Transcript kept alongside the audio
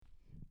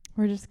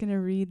We're just going to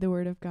read the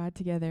Word of God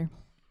together.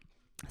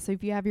 So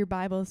if you have your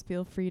Bibles,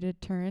 feel free to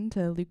turn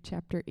to Luke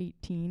chapter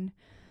 18,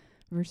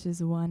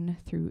 verses 1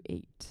 through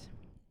 8.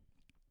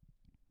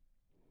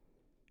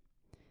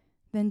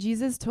 Then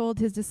Jesus told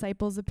his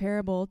disciples a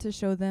parable to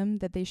show them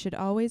that they should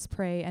always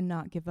pray and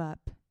not give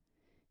up.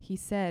 He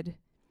said,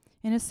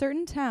 "In a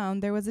certain town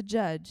there was a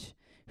judge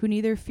who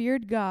neither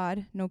feared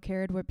God nor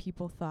cared what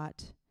people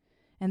thought.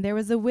 And there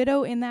was a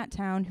widow in that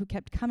town who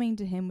kept coming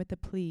to him with the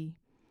plea,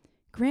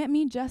 'Grant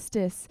me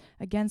justice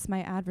against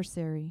my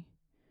adversary.'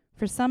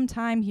 For some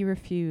time he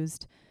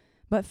refused,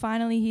 but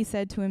finally he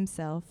said to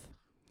himself,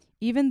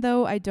 'Even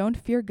though I don't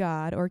fear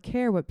God or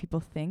care what people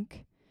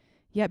think,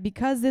 yet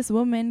because this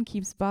woman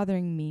keeps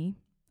bothering me,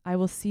 I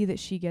will see that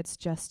she gets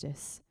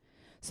justice,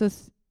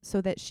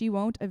 so that she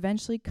won't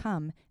eventually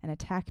come and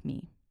attack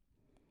me.'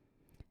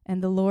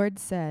 And the Lord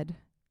said,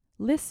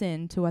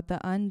 'Listen to what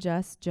the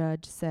unjust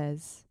judge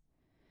says.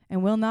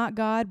 And will not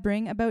God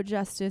bring about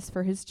justice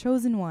for his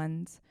chosen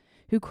ones,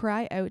 who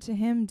cry out to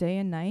him day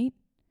and night?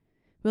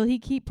 Will he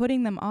keep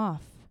putting them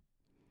off?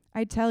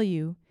 I tell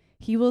you,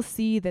 he will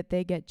see that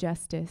they get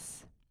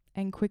justice,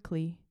 and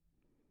quickly.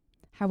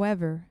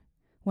 However,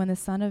 when the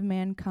Son of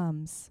Man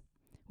comes,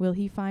 will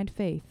he find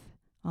faith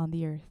on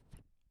the earth?'"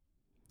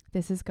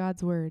 This is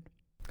God's word.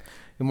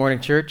 Good morning,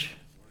 church.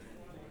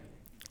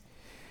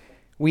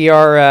 We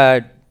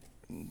are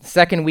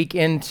second week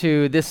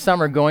into this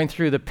summer going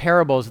through the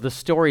parables, the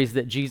stories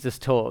that Jesus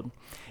told.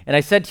 And I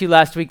said to you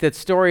last week that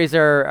stories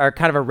are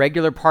kind of a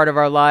regular part of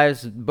our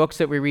lives. Books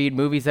that we read,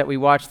 movies that we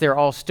watch, they're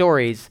all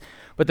stories.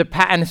 But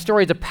the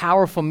story is a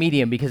powerful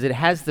medium because it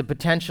has the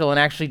potential, and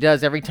actually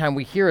does every time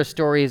we hear a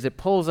story, is it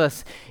pulls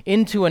us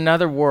into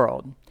another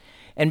world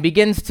and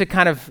begins to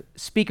kind of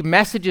speak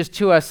messages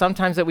to us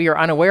sometimes that we are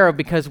unaware of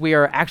because we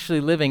are actually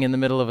living in the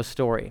middle of a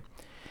story.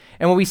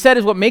 And what we said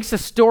is what makes a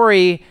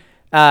story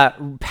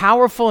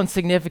powerful and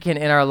significant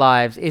in our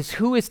lives is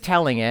who is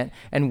telling it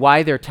and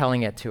why they're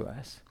telling it to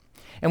us.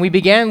 And we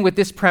began with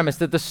this premise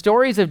that the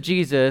stories of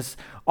Jesus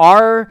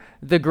are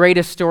the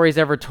greatest stories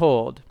ever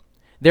told.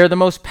 They're the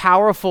most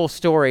powerful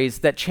stories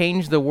that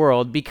change the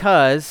world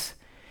because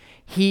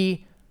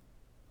he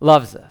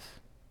loves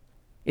us.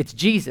 It's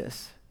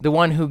Jesus, the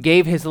one who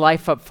gave his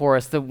life up for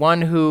us, the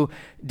one who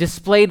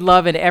displayed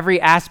love in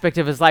every aspect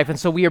of his life. And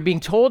so we are being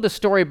told a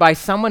story by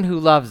someone who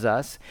loves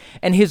us,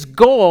 and his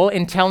goal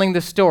in telling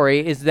the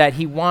story is that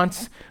he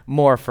wants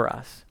more for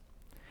us.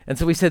 And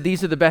so we said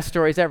these are the best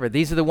stories ever.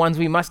 These are the ones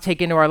we must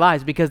take into our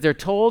lives because they're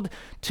told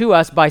to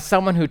us by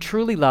someone who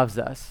truly loves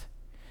us.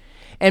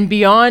 And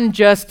beyond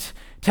just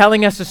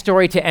telling us a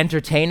story to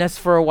entertain us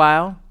for a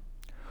while,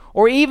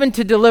 or even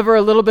to deliver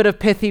a little bit of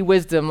pithy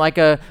wisdom like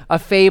a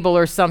fable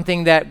or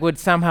something that would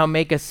somehow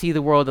make us see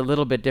the world a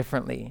little bit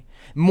differently.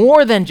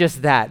 More than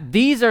just that,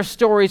 these are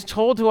stories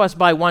told to us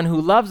by one who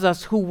loves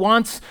us, who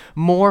wants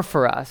more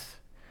for us.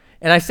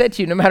 And I said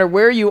to you, no matter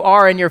where you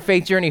are in your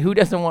faith journey, who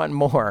doesn't want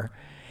more?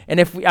 And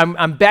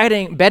I'm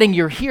betting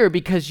you're here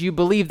because you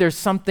believe there's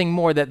something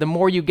more, that the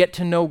more you get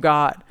to know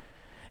God,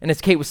 and as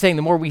Kate was saying,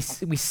 the more we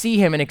see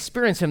him and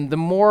experience him, the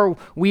more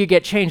we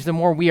get changed, the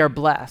more we are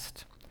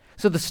blessed.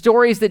 So the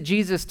stories that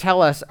Jesus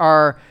tells us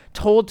are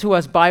told to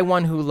us by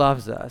one who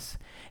loves us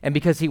and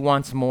because he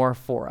wants more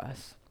for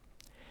us.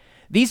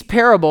 These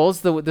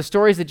parables, the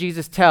stories that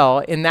Jesus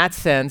tells, in that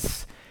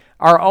sense,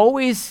 are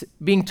always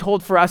being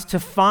told for us to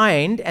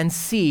find and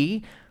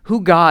see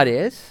who God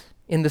is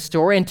in the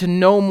story and to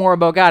know more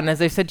about God. And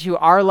as I said to you,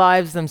 our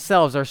lives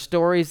themselves are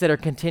stories that are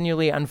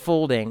continually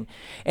unfolding.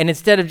 And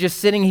instead of just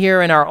sitting here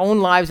in our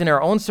own lives, in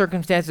our own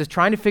circumstances,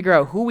 trying to figure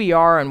out who we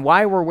are and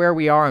why we're where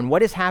we are and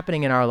what is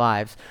happening in our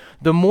lives,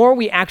 the more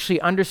we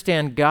actually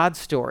understand God's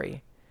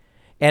story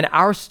and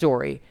our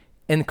story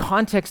in the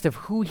context of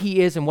who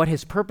he is and what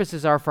his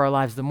purposes are for our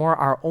lives, the more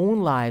our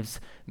own lives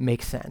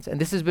make sense. And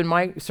this has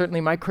been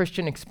certainly my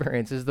Christian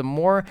experience, is the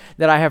more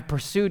that I have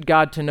pursued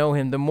God to know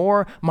him, the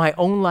more my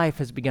own life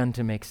has begun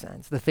to make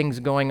sense, the things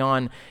going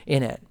on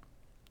in it.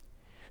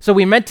 So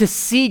we meant to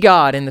see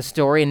God in the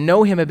story and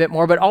know him a bit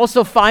more, but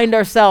also find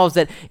ourselves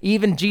that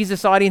even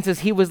Jesus' audience,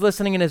 as he was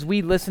listening and as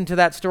we listened to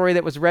that story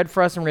that was read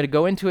for us, and we're going to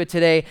go into it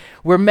today,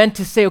 we're meant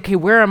to say, okay,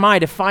 where am I,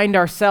 to find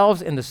ourselves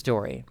in the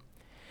story.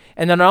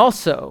 And then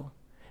also,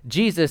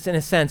 Jesus, in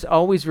a sense,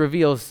 always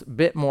reveals a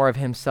bit more of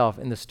himself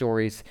in the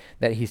stories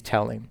that he's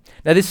telling.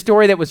 Now, this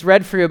story that was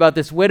read for you about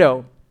this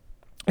widow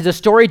is a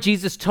story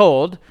Jesus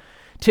told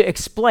to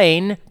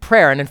explain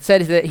prayer. And it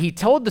said that he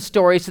told the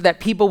story so that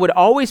people would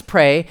always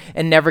pray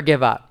and never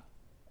give up.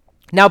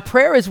 Now,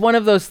 prayer is one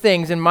of those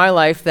things in my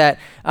life that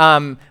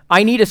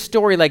I need a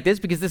story like this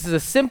because this is a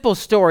simple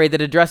story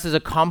that addresses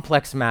a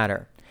complex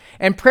matter.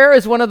 And prayer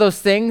is one of those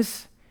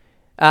things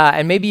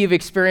and maybe you've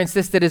experienced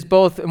this, that is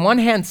both, on one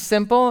hand,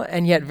 simple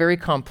and yet very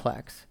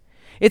complex.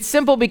 It's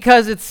simple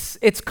because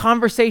it's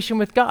conversation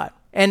with God.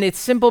 And it's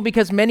simple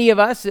because many of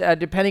us,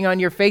 depending on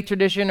your faith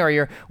tradition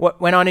or what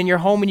went on in your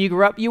home when you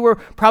grew up, you were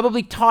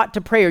probably taught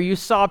to pray or you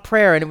saw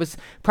prayer and it was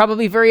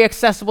probably very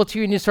accessible to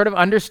you and you sort of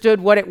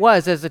understood what it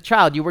was as a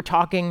child. You were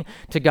talking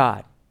to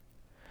God.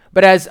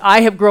 But as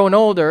I have grown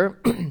older,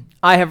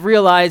 I have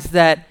realized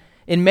that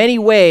in many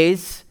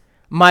ways,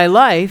 my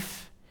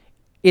life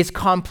is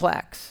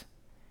complex.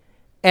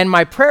 And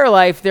my prayer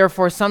life,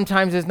 therefore,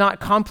 sometimes is not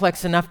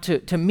complex enough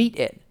to meet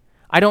it.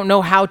 I don't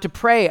know how to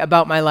pray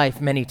about my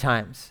life many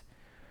times.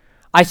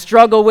 I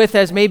struggle with,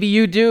 as maybe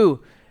you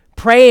do,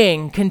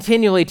 praying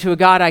continually to a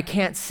God I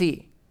can't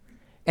see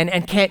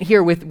and can't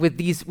hear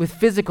with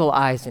physical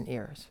eyes and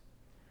ears.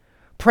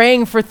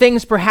 Praying for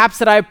things perhaps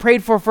that I've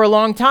prayed for a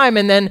long time,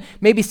 and then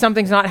maybe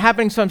something's not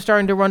happening, so I'm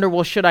starting to wonder,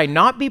 well, should I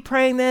not be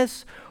praying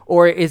this?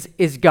 Or is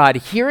God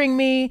hearing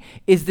me?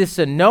 Is this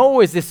a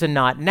no? Is this a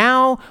not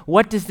now?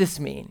 What does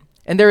this mean?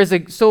 And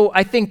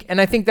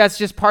I think that's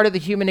just part of the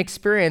human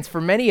experience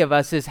for many of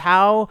us, is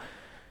how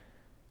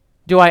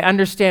do I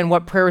understand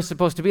what prayer is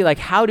supposed to be like?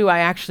 How do I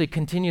actually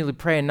continually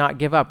pray and not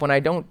give up when I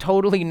don't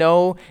totally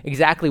know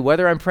exactly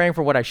whether I'm praying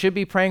for what I should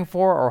be praying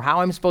for, or how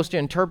I'm supposed to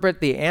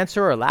interpret the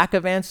answer or lack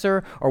of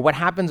answer, or what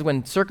happens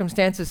when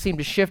circumstances seem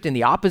to shift in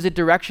the opposite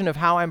direction of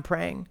how I'm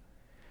praying?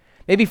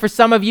 Maybe for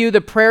some of you, the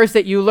prayers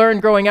that you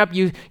learned growing up,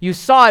 you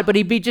saw it, but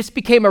it just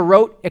became a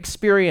rote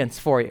experience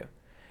for you.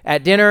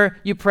 At dinner,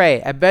 you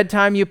pray. At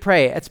bedtime, you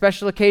pray. At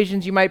special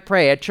occasions, you might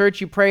pray. At church,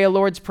 you pray a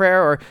Lord's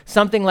Prayer or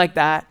something like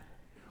that.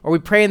 Or we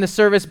pray in the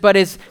service, but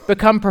it's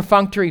become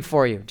perfunctory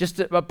for you, just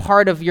a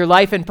part of your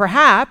life. And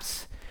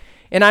perhaps,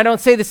 and I don't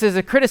say this as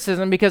a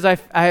criticism because I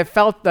have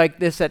felt like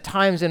this at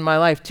times in my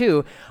life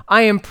too,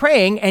 I am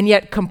praying and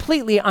yet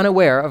completely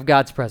unaware of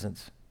God's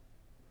presence.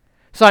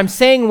 So I'm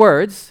saying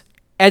words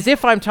as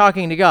if I'm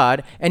talking to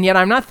God, and yet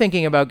I'm not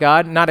thinking about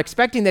God, not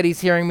expecting that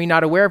he's hearing me,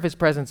 not aware of his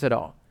presence at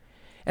all.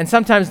 And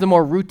sometimes the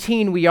more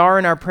routine we are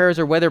in our prayers,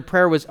 or whether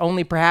prayer was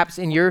only perhaps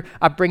in your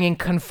upbringing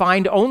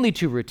confined only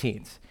to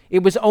routines.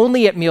 It was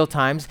only at meal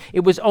times, it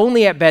was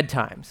only at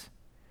bedtimes,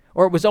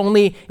 or it was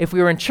only if we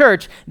were in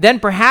church, then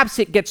perhaps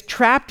it gets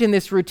trapped in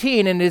this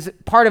routine and is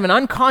part of an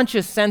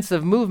unconscious sense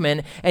of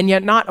movement, and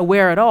yet not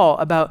aware at all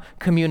about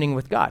communing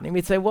with God. And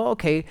we'd say, well,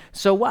 okay,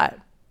 so what?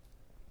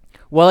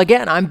 Well,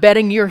 again, I'm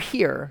betting you're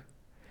here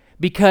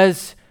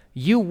because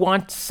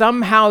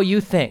somehow you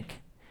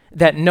think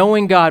that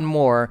knowing God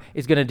more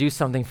is going to do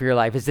something for your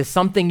life. Is this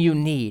something you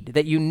need,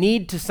 that you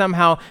need to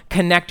somehow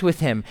connect with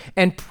him?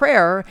 And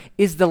prayer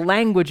is the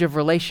language of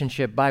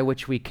relationship by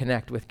which we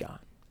connect with God.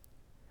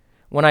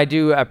 When I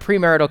do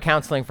premarital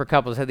counseling for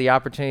couples, I had the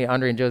opportunity,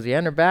 Andre and Josie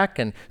Ann are back,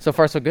 and so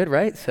far so good,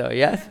 right? So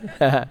yes,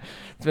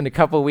 it's been a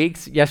couple of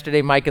weeks.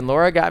 Yesterday, Mike and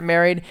Laura got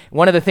married.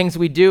 One of the things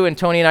we do, and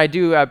Tony and I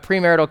do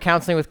premarital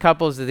counseling with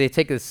couples, is they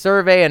take this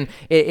survey, and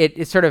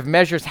it sort of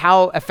measures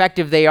how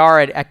effective they are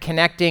at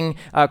connecting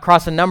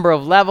across a number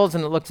of levels,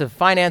 and it looks at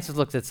finances,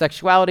 looks at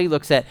sexuality,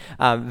 looks at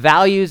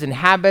values and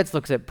habits,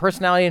 looks at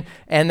personality,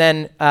 and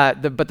then,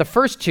 but the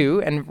first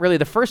two, and really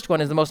the first one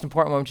is the most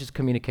important one, which is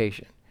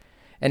communication.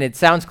 And it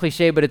sounds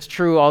cliche, but it's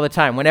true all the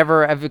time.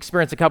 Whenever I've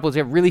experienced a couple who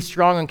are really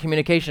strong on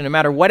communication, no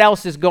matter what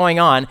else is going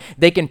on,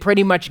 they can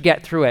pretty much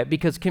get through it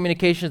because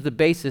communication is the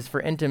basis for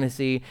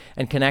intimacy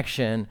and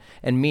connection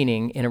and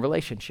meaning in a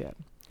relationship.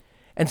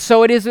 And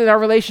so it is with our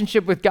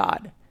relationship with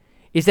God,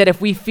 is that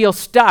if we feel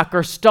stuck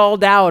or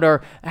stalled out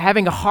or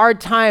having a hard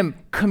time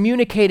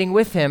communicating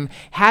with him,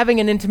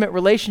 having an intimate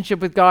relationship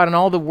with God, and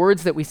all the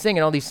words that we sing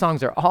and all these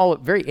songs are all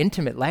very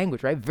intimate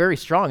language, right? Very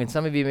strong. And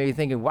some of you may be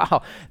thinking,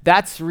 wow,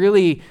 that's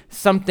really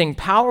something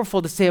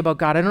powerful to say about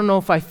God. I don't know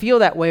if I feel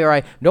that way, or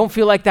I don't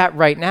feel like that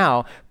right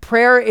now.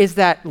 Prayer is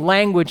that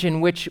language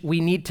in which we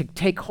need to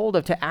take hold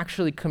of to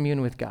actually commune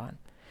with God.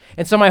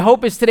 And so my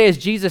hope is today, as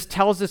Jesus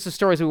tells us the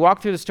story, as we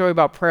walk through the story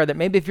about prayer, that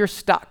maybe if you're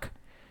stuck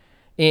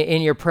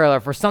in your prayer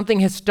life, or something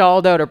has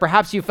stalled out, or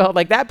perhaps you felt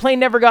like that plane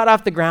never got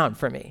off the ground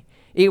for me.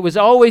 It was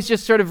always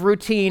just sort of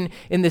routine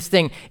in this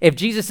thing. If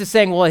Jesus is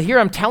saying, well, here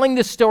I'm telling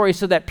this story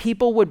so that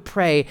people would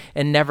pray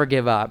and never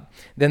give up,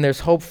 then there's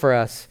hope for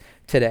us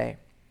today.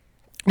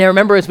 Now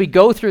remember, as we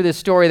go through this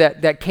story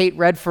that Kate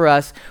read for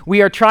us,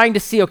 we are trying to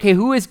see, okay,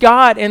 who is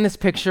God in this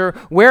picture?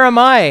 Where am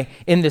I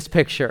in this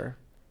picture?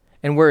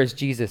 And where is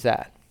Jesus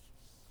at?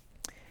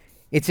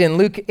 It's in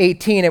Luke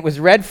 18. It was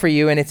read for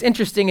you, and it's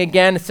interesting,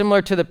 again,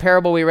 similar to the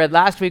parable we read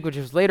last week, which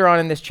was later on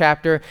in this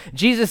chapter.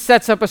 Jesus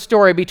sets up a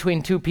story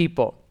between two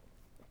people.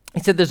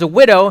 He said there's a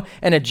widow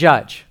and a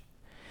judge.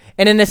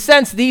 And in a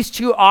sense, these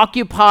two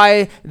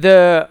occupy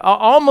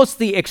almost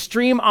the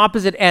extreme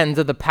opposite ends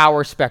of the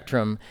power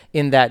spectrum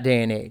in that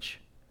day and age.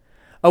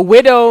 A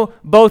widow,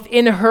 both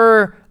in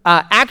her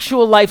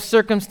actual life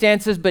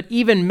circumstances, but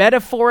even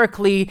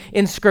metaphorically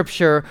in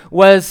Scripture,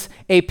 was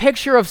a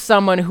picture of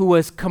someone who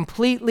was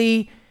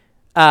completely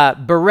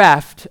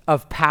bereft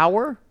of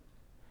power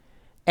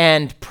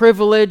and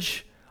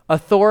privilege,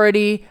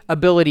 authority,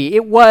 ability.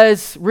 It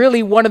was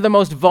really one of the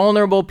most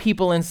vulnerable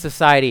people in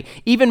society,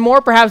 even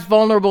more perhaps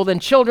vulnerable than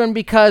children,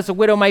 because a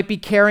widow might be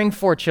caring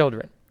for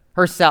children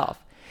herself.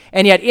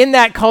 And yet in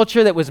that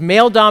culture that was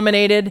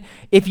male-dominated,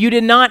 if you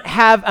did not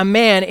have a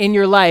man in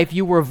your life,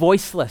 you were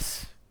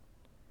voiceless.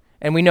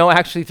 And we know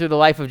actually through the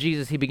life of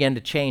Jesus, he began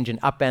to change and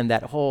upend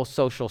that whole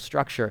social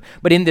structure.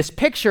 But in this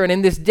picture and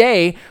in this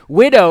day,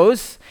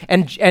 widows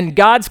and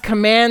God's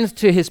commands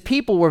to his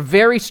people were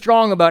very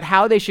strong about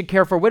how they should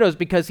care for widows,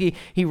 because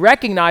he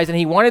recognized and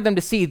he wanted them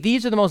to see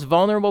these are the most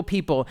vulnerable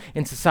people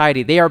in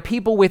society. They are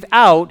people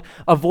without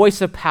a voice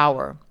of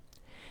power.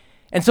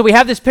 And so we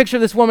have this picture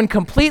of this woman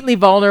completely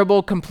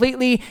vulnerable,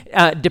 completely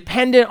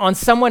dependent on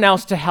someone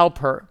else to help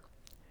her.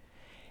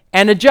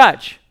 And a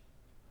judge,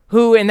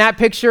 who in that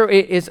picture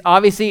is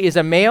obviously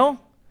a male,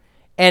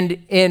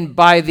 and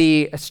by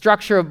the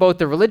structure of both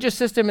the religious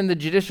system and the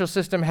judicial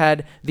system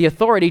had the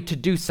authority to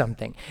do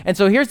something. And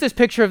so here's this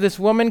picture of this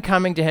woman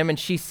coming to him, and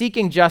she's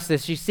seeking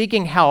justice, she's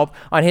seeking help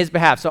on his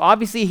behalf. So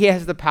obviously he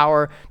has the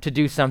power to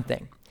do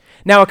something.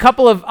 Now, a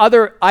couple of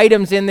other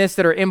items in this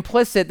that are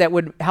implicit that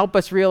would help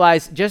us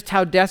realize just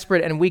how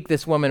desperate and weak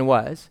this woman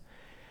was.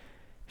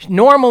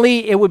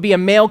 Normally, it would be a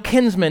male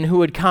kinsman who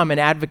would come and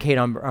advocate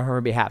on her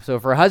behalf. So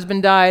if her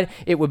husband died,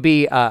 it would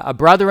be a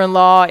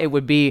brother-in-law, it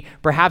would be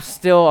perhaps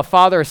still a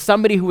father or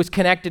somebody who was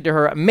connected to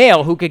her, a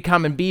male who could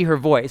come and be her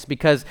voice,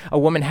 because a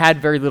woman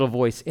had very little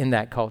voice in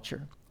that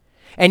culture.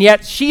 And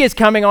yet she is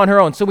coming on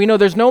her own. So we know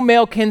there's no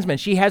male kinsman.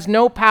 She has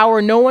no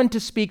power, no one to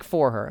speak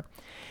for her.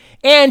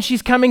 And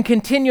she's coming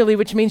continually,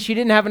 which means she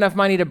didn't have enough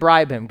money to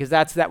bribe him, because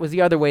that was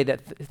the other way that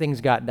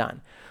things got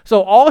done.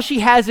 So all she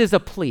has is a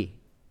plea.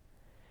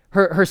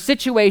 Her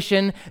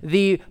situation,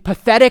 the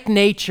pathetic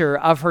nature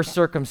of her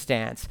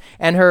circumstance,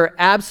 and her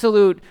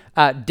absolute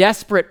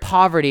desperate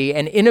poverty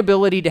and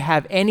inability to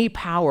have any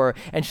power.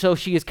 And so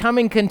she is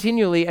coming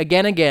continually,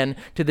 again,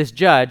 to this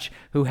judge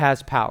who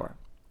has power.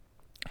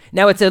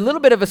 Now, it's a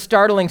little bit of a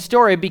startling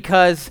story,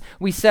 because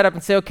we set up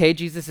and say, okay,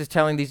 Jesus is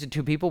telling these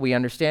two people, we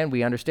understand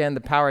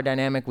the power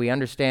dynamic, we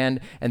understand,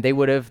 and they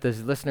would have, the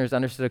listeners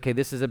understood, okay,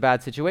 this is a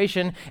bad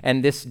situation,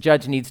 and this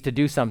judge needs to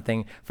do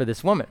something for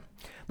this woman.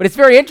 But it's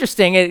very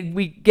interesting.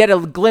 We get a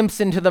glimpse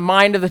into the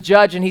mind of the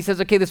judge, and he says,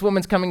 okay, this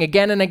woman's coming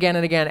again and again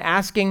and again,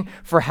 asking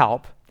for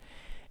help.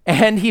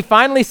 And he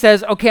finally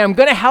says, okay, I'm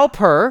going to help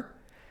her.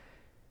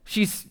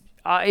 She's,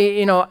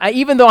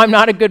 even though I'm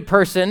not a good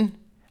person,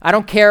 I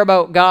don't care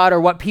about God or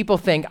what people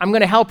think, I'm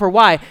going to help her.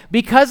 Why?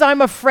 Because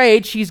I'm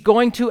afraid she's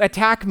going to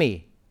attack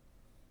me.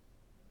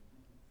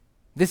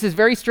 This is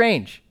very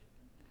strange.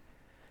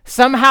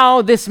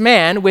 Somehow this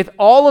man, with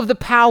all of the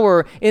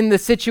power in the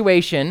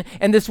situation,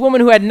 and this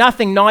woman who had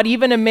nothing, not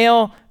even a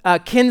male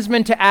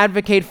kinsman to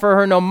advocate for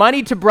her, no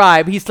money to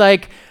bribe, he's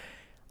like,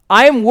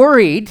 I'm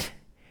worried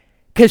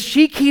because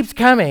she keeps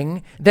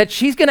coming that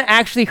she's going to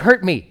actually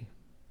hurt me.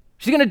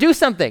 She's going to do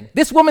something.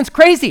 This woman's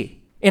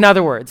crazy, in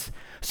other words.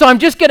 So I'm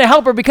just going to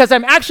help her because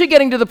I'm actually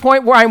getting to the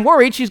point where I'm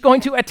worried she's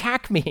going to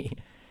attack me.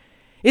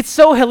 It's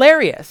so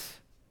hilarious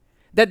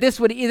that this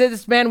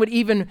man would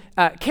even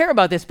care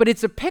about this, but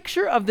it's a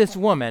picture of this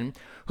woman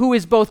who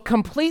is both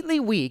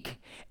completely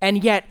weak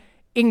and yet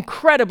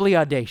incredibly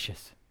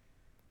audacious.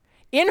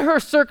 In her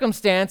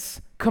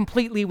circumstance,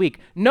 completely weak.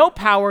 No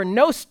power,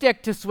 no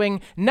stick to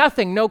swing,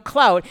 nothing, no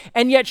clout,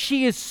 and yet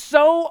she is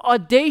so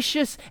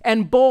audacious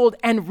and bold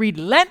and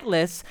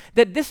relentless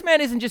that this man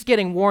isn't just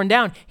getting worn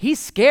down, he's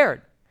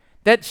scared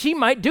that she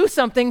might do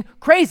something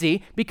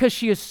crazy because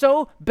she is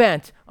so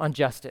bent on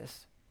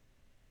justice.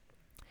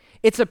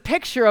 It's a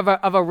picture of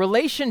a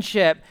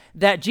relationship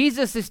that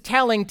Jesus is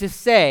telling to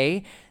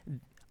say,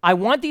 I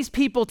want these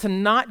people to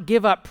not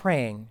give up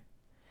praying,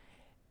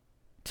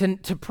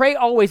 to pray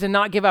always and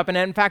not give up. And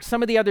in fact,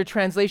 some of the other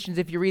translations,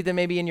 if you read them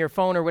maybe in your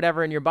phone or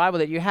whatever in your Bible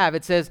that you have,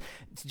 it says,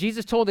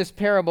 Jesus told this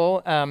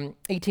parable,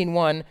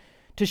 18:1,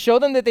 to show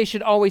them that they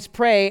should always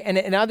pray,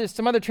 and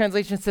some other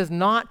translations says,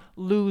 not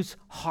lose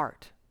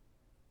heart.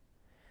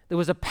 There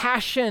was a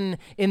passion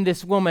in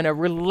this woman, a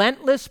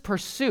relentless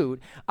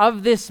pursuit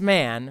of this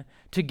man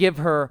to give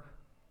her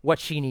what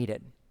she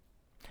needed.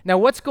 Now,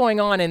 what's going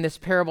on in this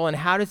parable, and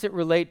how does it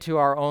relate to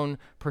our own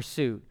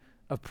pursuit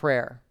of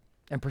prayer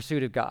and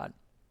pursuit of God?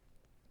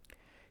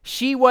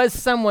 She was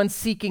someone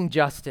seeking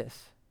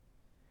justice.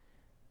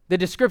 The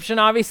description,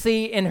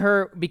 obviously, in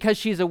her, because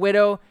she's a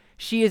widow,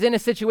 she is in a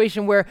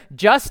situation where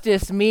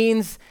justice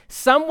means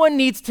someone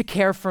needs to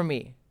care for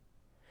me.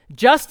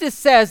 Justice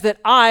says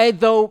that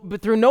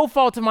but through no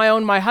fault of my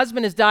own, my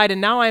husband has died, and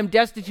now I am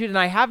destitute, and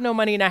I have no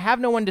money, and I have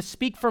no one to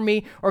speak for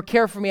me or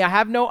care for me. I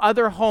have no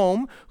other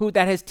home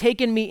that has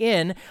taken me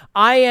in.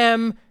 I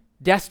am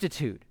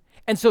destitute.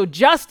 And so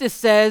justice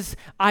says,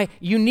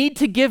 you need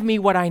to give me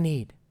what I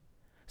need.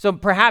 So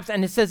perhaps,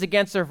 and it says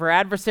against her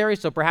adversary,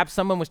 so perhaps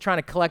someone was trying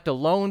to collect a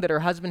loan that her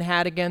husband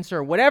had against her,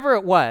 or whatever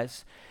it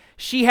was.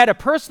 She had a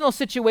personal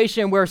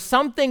situation where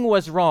something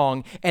was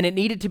wrong and it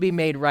needed to be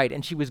made right,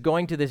 and she was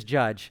going to this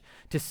judge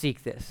to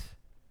seek this.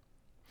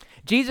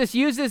 Jesus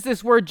uses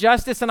this word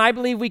justice, and I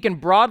believe we can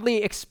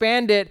broadly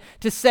expand it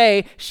to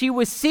say she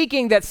was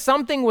seeking that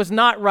something was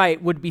not right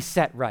would be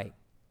set right.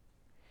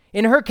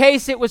 In her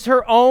case, it was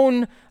her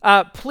own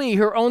plea,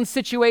 her own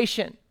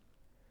situation.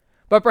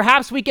 But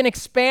perhaps we can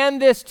expand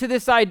this to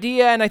this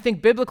idea, and I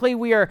think biblically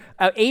we are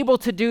able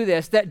to do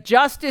this, that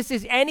justice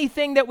is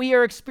anything that we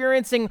are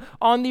experiencing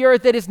on the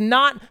earth that is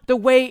not the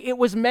way it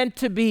was meant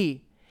to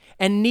be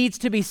and needs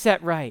to be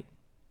set right.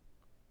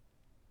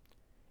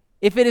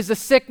 If it is a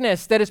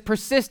sickness that is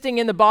persisting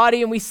in the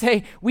body and we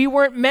say, we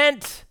weren't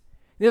meant,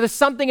 there's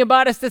something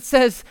about us that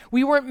says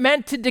we weren't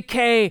meant to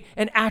decay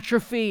and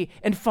atrophy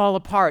and fall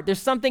apart.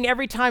 There's something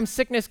every time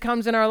sickness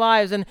comes in our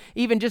lives, and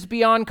even just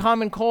beyond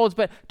common colds,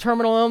 but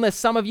terminal illness,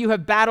 some of you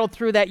have battled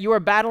through that. You are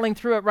battling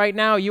through it right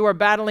now. You are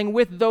battling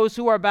with those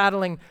who are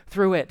battling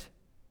through it.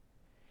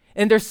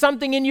 And there's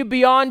something in you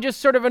beyond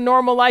just sort of a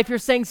normal life. You're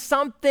saying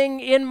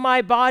something in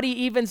my body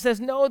even says,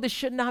 no, this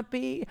should not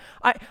be.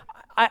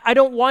 I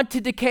don't want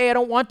to decay. I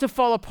don't want to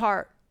fall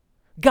apart.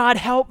 God,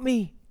 help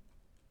me.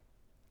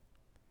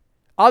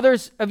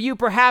 Others of you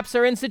perhaps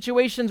are in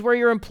situations where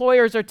your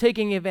employers are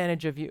taking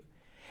advantage of you.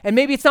 And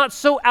maybe it's not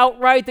so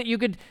outright that you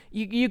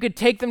could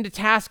take them to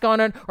task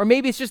on it, or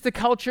maybe it's just the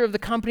culture of the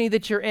company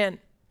that you're in.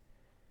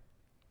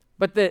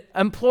 But the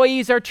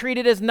employees are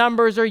treated as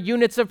numbers or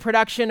units of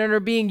production and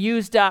are being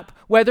used up,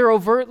 whether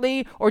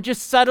overtly or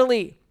just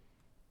subtly.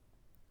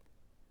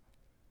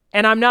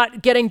 And I'm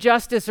not getting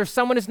justice, or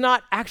someone is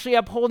not actually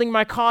upholding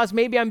my cause.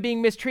 Maybe I'm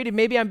being mistreated.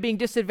 Maybe I'm being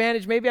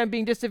disadvantaged. Maybe I'm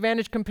being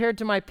disadvantaged compared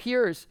to my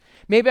peers.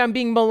 Maybe I'm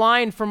being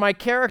maligned for my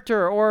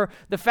character or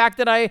the fact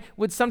that I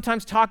would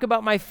sometimes talk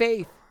about my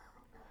faith.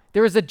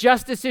 There is a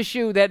justice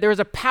issue, that there is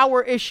a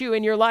power issue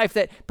in your life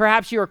that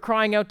perhaps you are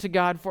crying out to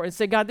God for and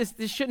say, God,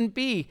 this shouldn't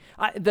be.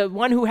 The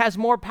one who has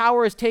more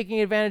power is taking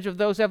advantage of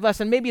those who have less.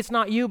 And maybe it's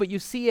not you, but you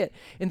see it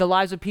in the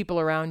lives of people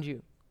around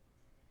you.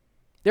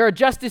 There are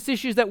justice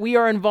issues that we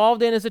are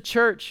involved in as a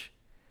church,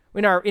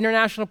 in our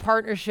international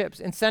partnerships,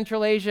 in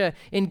Central Asia,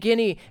 in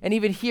Guinea, and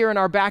even here in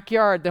our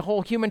backyard. The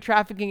whole human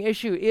trafficking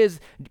issue is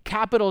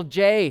capital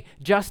J,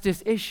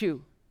 justice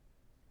issue.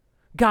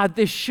 God,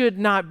 this should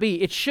not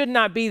be. It should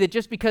not be that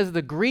just because of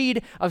the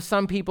greed of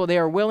some people, they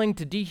are willing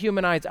to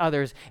dehumanize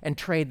others and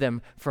trade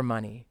them for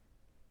money.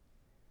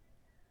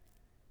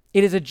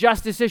 It is a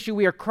justice issue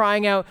we are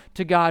crying out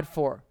to God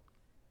for.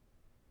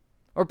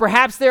 Or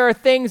perhaps there are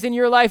things in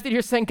your life that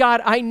you're saying,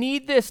 God, I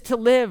need this to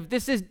live.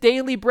 This is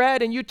daily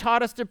bread, and you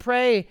taught us to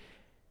pray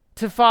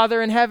to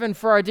Father in heaven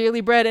for our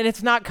daily bread, and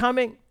it's not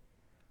coming.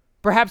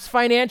 Perhaps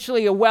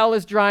financially, a well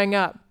is drying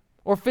up.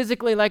 Or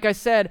physically, like I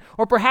said.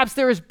 Or perhaps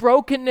there is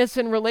brokenness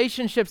in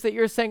relationships that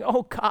you're saying,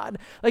 oh God,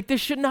 like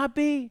this should not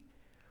be.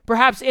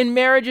 Perhaps in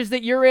marriages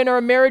that you're in, or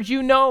a marriage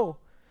you know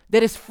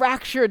that is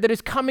fractured, that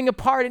is coming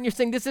apart, and you're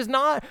saying, this is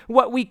not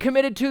what we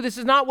committed to, this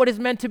is not what is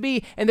meant to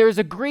be, and there is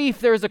a grief,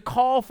 there is a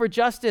call for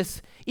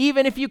justice.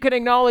 Even if you can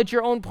acknowledge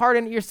your own part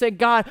in it, you're saying,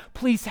 God,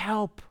 please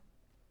help.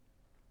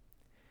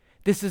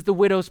 This is the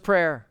widow's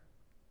prayer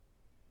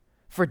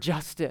for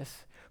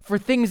justice, for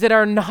things that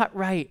are not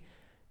right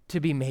to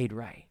be made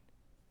right.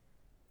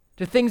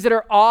 To things that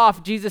are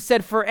off, Jesus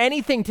said, for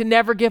anything to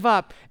never give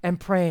up and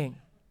praying.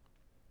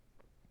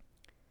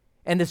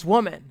 And this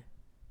woman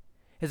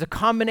is a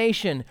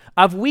combination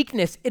of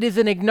weakness. It is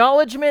an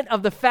acknowledgement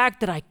of the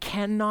fact that I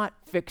cannot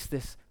fix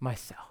this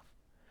myself.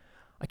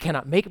 I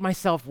cannot make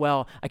myself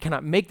well. I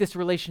cannot make this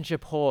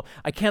relationship whole.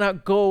 I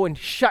cannot go and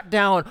shut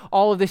down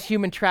all of this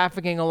human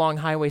trafficking along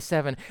Highway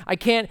 7. I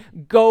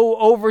can't go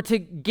over to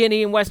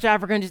Guinea and West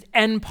Africa and just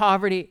end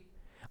poverty.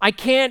 I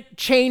can't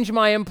change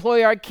my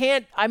employer.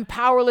 I'm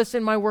powerless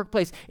in my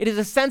workplace. It is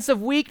a sense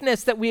of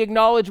weakness that we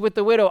acknowledge with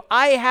the widow.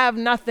 I have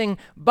nothing,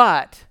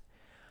 but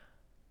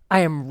I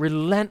am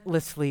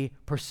relentlessly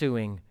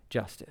pursuing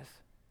justice.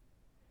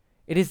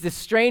 It is this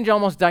strange,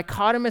 almost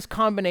dichotomous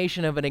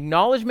combination of an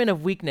acknowledgement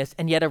of weakness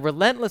and yet a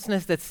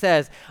relentlessness that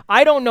says,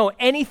 I don't know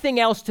anything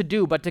else to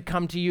do but to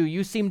come to you.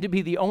 You seem to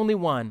be the only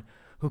one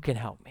who can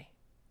help me.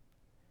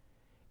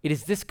 It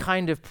is this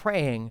kind of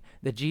praying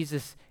that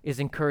Jesus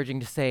is encouraging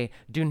to say,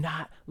 do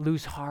not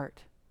lose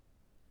heart.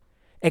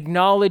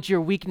 Acknowledge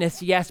your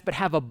weakness, yes, but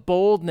have a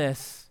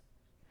boldness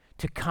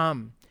to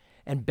come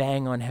and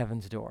bang on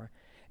heaven's door.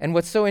 And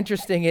what's so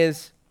interesting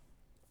is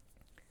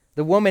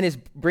the woman is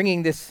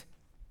bringing this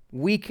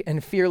weak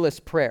and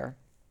fearless prayer.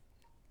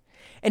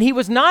 And he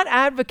was not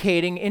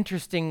advocating,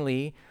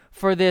 interestingly,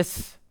 for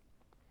this.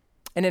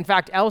 And in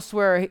fact,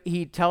 elsewhere,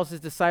 he tells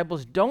his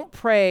disciples, don't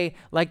pray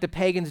like the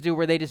pagans do,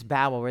 where they just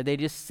babble, where they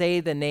just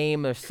say the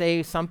name or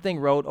say something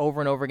rote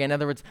over and over again. In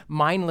other words,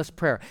 mindless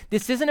prayer.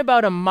 This isn't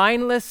about a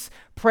mindless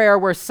prayer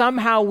where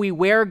somehow we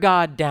wear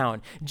God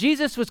down.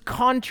 Jesus was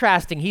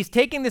contrasting. He's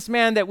taking this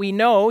man that we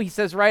know, he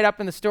says right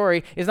up in the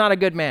story, is not a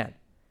good man.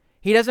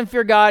 He doesn't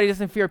fear God. He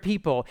doesn't fear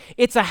people.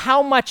 It's a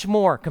how much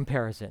more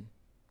comparison,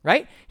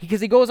 right? Because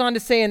he goes on to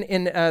say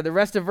in the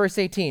rest of verse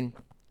 18,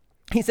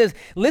 he says,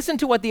 listen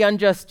to what the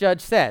unjust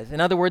judge says.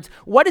 In other words,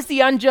 what is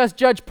the unjust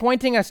judge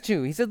pointing us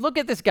to? He said, look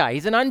at this guy.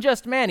 He's an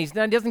unjust man. He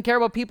doesn't care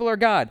about people or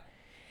God.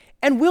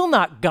 And will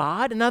not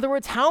God, in other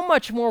words, how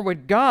much more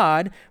would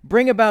God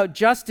bring about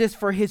justice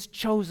for his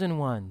chosen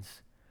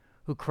ones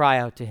who cry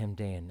out to him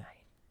day and night?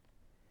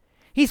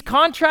 He's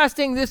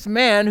contrasting this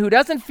man who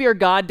doesn't fear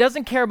God,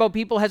 doesn't care about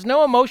people, has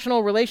no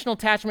emotional, relational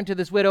attachment to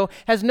this widow,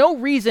 has no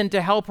reason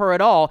to help her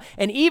at all,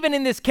 and even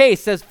in this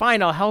case says,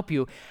 fine, I'll help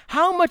you.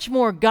 How much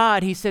more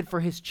God, he said,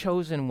 for his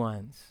chosen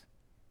ones?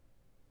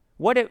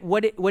 What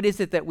is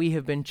it that we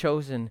have been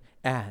chosen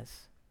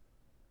as?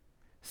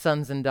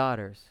 Sons and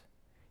daughters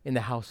in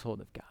the household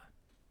of God,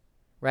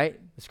 right?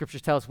 The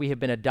scriptures tell us we have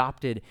been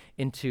adopted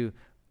into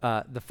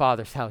the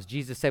Father's house.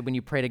 Jesus said, when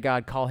you pray to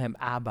God, call him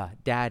Abba,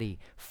 Daddy,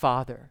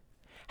 Father.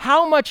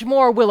 How much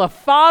more will a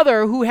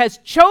Father who has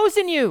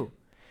chosen you?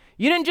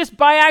 You didn't just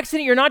by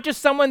accident. You're not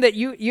just someone that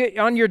you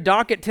on your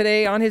docket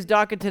today, on his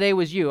docket today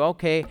was you.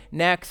 Okay,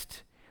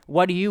 next.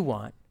 What do you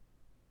want?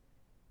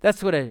 That's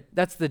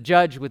the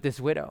judge with this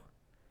widow.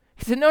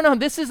 He said, no,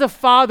 this is a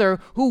Father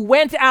who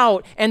went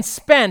out and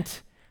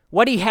spent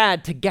what he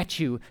had to get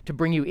you, to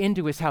bring you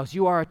into his house.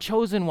 You are a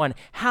chosen one.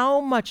 How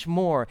much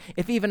more,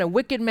 if even a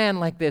wicked man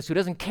like this, who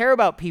doesn't care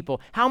about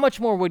people, how much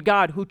more would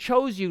God, who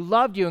chose you,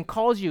 loved you, and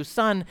calls you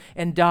son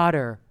and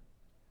daughter,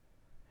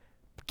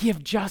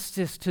 give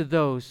justice to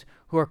those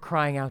who are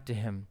crying out to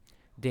him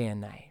day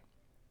and night?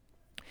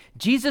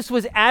 Jesus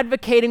was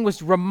advocating,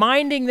 was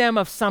reminding them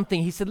of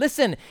something. He said,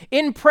 listen,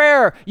 in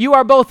prayer, you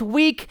are both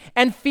weak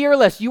and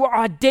fearless. You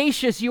are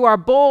audacious. You are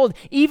bold,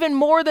 even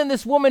more than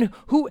this woman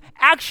who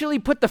actually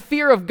put the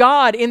fear of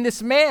God in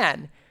this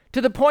man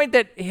to the point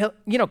that,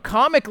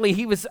 comically,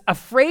 he was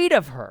afraid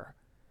of her.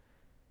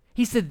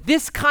 He said,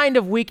 this kind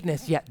of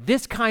weakness, yet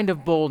this kind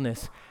of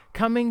boldness,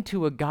 coming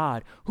to a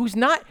God who's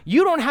not,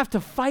 you don't have to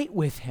fight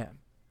with him.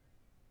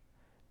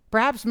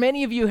 Perhaps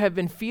many of you have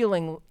been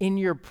feeling in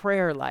your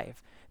prayer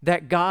life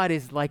that God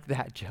is like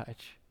that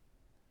judge,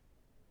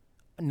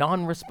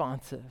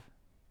 non-responsive,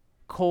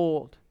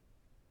 cold.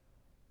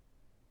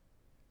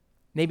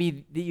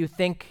 Maybe that you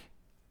think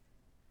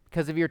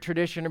because of your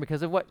tradition or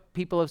because of what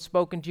people have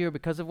spoken to you or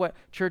because of what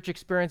church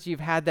experience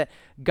you've had that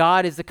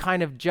God is the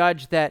kind of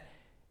judge that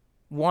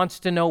wants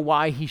to know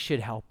why he should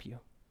help you.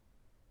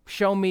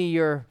 Show me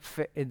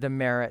the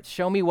merits.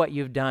 Show me what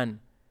you've done.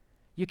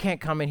 You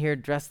can't come in here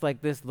dressed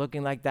like this,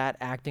 looking like that,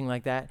 acting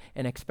like that,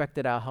 and expect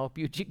that I'll help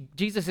you.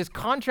 Jesus is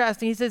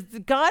contrasting. He says,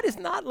 God is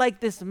not like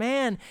this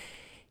man.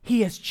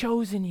 He has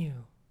chosen you.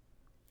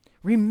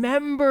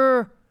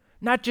 Remember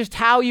not just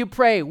how you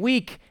pray,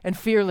 weak and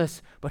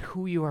fearless, but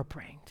who you are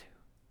praying to.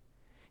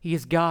 He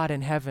is God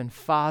in heaven,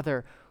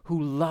 Father, who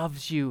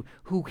loves you,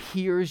 who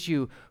hears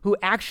you, who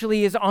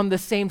actually is on the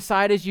same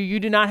side as you. You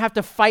do not have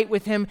to fight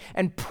with him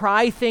and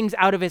pry things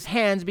out of his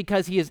hands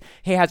because he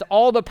has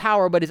all the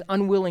power but is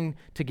unwilling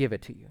to give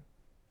it to you.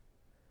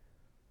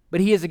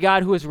 But he is a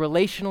God who has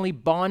relationally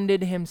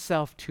bonded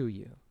himself to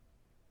you.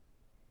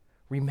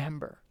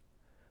 Remember,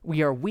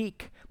 we are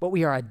weak, but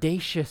we are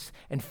audacious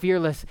and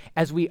fearless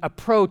as we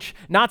approach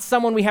not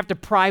someone we have to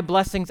pry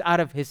blessings out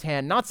of his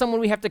hand, not someone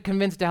we have to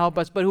convince to help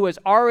us, but who has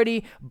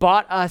already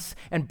bought us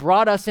and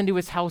brought us into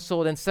his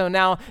household. And so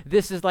now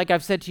this is, like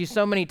I've said to you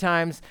so many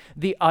times,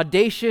 the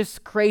audacious,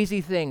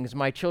 crazy things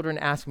my children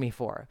ask me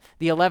for.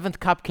 The 11th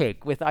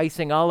cupcake with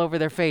icing all over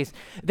their face.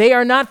 They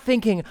are not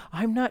thinking,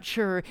 I'm not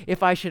sure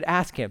if I should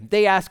ask him.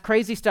 They ask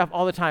crazy stuff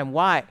all the time.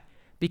 Why?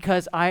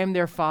 Because I am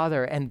their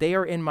father and they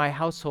are in my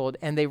household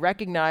and they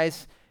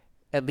recognize,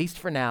 at least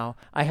for now,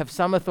 I have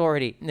some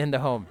authority in the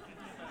home.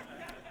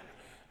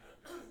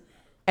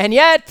 And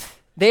yet,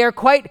 they are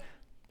quite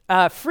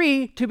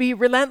free to be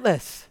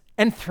relentless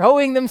and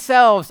throwing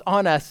themselves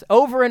on us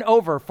over and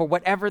over for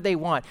whatever they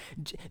want.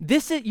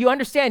 This is, you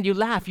understand, you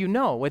laugh, you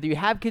know, whether you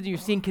have kids or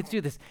you've seen kids do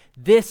this.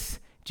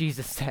 This,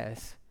 Jesus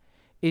says,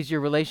 is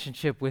your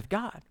relationship with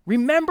God.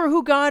 Remember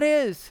who God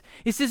is.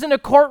 This isn't a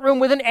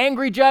courtroom with an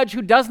angry judge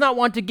who does not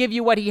want to give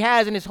you what he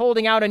has and is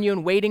holding out on you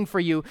and waiting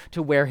for you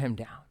to wear him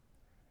down.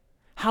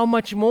 How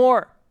much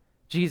more,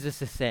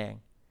 Jesus is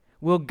saying,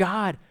 will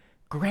God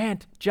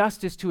grant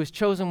justice to his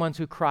chosen ones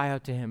who cry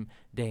out to him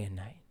day and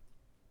night?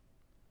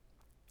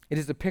 It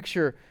is a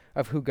picture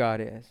of who God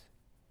is.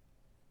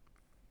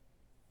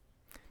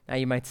 Now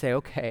you might say,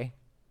 okay.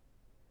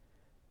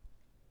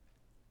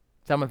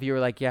 Some of you are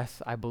like,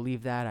 yes, I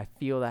believe that, I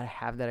feel that, I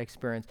have that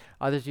experience.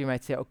 Others of you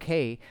might say,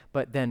 okay,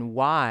 but then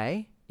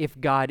why, if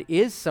God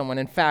is someone,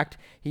 in fact,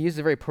 he used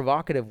a very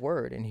provocative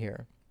word in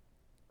here.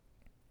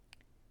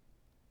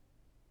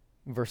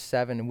 Verse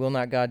 7, will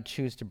not God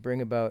choose to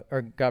bring about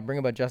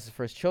justice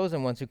for his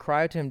chosen ones who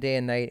cry out to him day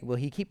and night? Will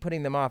he keep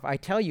putting them off? I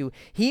tell you,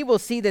 he will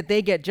see that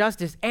they get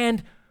justice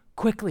and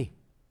quickly.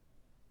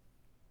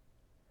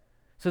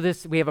 So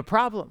we have a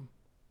problem.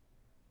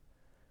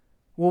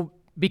 Well,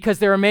 because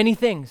there are many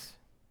things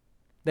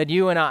that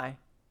you and I,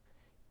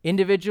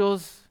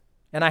 individuals,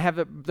 and I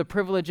have the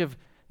privilege of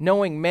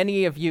knowing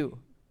many of you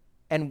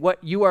and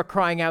what you are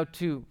crying out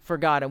to for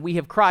God, and we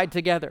have cried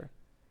together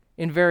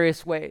in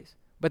various ways.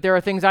 But there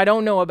are things I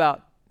don't know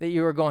about that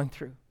you are going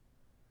through.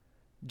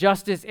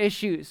 Justice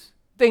issues,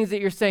 things that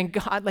you're saying,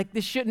 God, like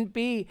this shouldn't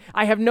be.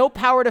 I have no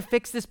power to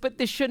fix this, but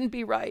this shouldn't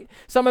be right.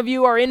 Some of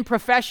you are in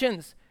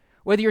professions,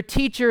 whether you're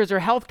teachers or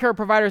healthcare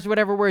providers or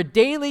whatever, where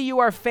daily you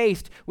are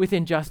faced with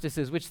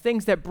injustices, which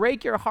things that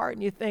break your heart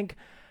and you think,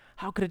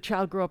 How could a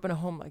child grow up in a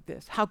home like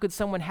this? How could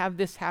someone have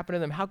this happen to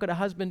them? How could a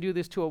husband do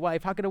this to a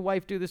wife? How could a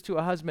wife do this to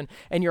a husband?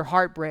 And your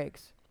heart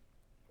breaks.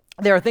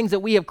 There are things that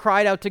we have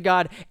cried out to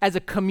God as a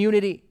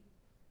community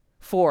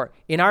for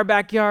in our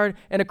backyard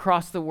and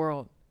across the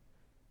world.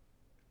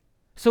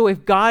 So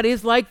if God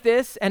is like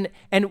this and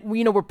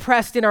we're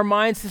pressed in our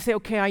minds to say,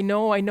 okay, I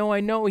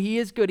know, he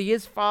is good, he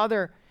is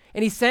Father.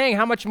 And he's saying,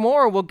 how much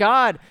more will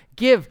God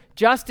give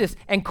justice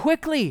and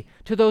quickly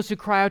to those who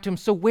cry out to him?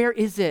 So where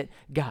is it,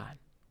 God?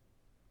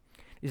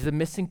 Is the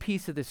missing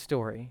piece of this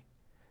story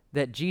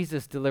that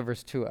Jesus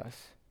delivers to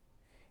us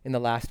in the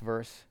last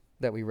verse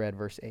that we read,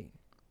 verse 8.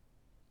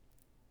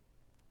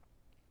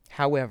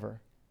 However,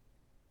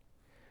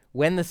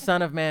 when the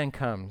Son of Man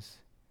comes,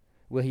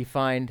 will he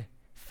find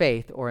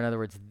faith, or in other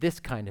words, this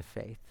kind of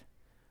faith,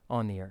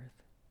 on the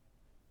earth?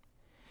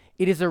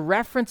 It is a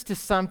reference to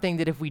something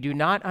that if we do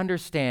not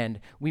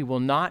understand, we will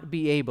not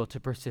be able to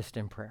persist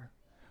in prayer.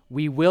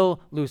 We will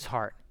lose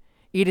heart.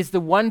 It is the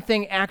one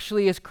thing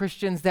actually as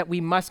Christians that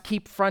we must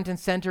keep front and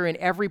center in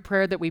every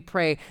prayer that we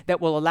pray that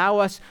will allow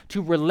us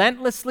to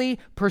relentlessly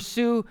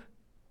pursue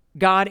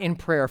God in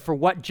prayer for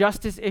what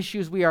justice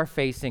issues we are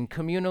facing,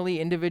 communally,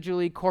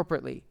 individually,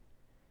 corporately,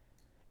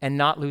 and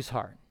not lose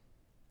heart.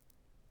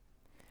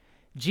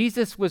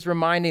 Jesus was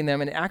reminding them,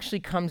 and it actually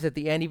comes at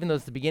the end, even though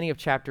it's the beginning of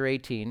chapter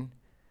 18.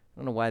 I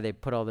don't know why they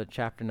put all the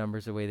chapter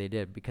numbers the way they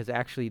did, because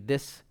actually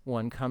this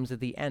one comes at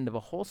the end of a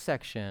whole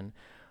section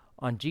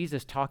on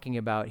Jesus talking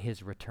about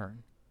his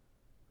return.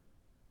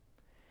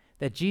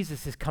 That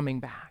Jesus is coming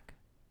back.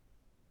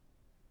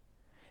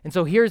 And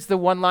so here's the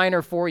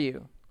one-liner for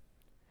you.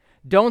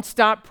 Don't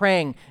stop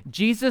praying.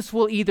 Jesus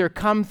will either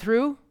come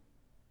through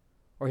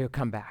or he'll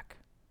come back.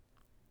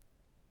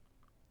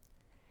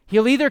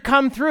 He'll either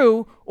come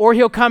through or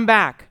he'll come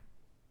back.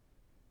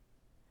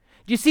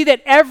 Do you see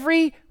that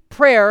every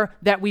prayer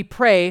that we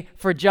pray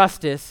for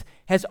justice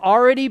has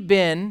already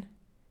been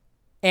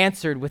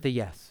answered with a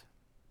yes?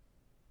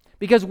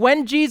 Because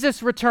when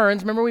Jesus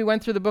returns, remember we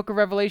went through the book of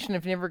Revelation.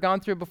 If you've never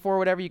gone through it before,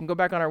 whatever, you can go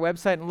back on our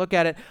website and look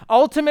at it.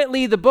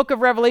 Ultimately, the book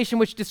of Revelation,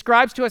 which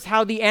describes to us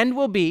how the end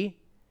will be,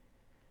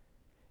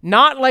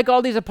 not like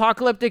all these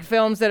apocalyptic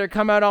films that are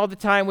come out all the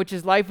time, which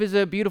is life is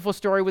a beautiful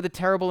story with a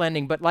terrible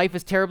ending, but life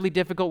is terribly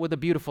difficult with a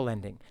beautiful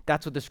ending.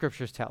 That's what the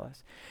scriptures tell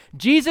us.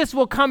 Jesus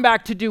will come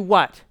back to do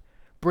what?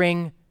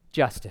 Bring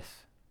justice.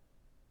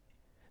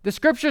 The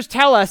scriptures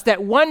tell us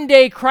that one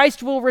day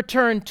Christ will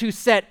return to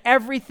set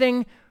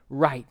everything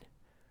right,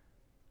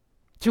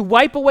 to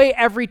wipe away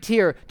every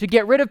tear, to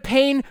get rid of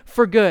pain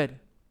for good,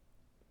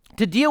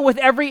 to deal with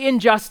every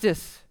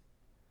injustice,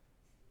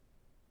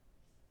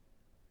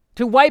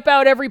 to wipe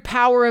out every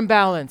power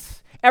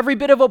imbalance, every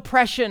bit of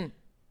oppression.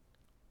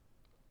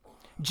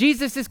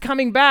 Jesus is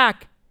coming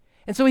back.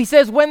 And so he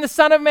says, when the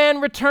Son of Man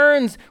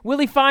returns, will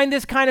he find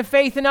this kind of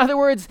faith? In other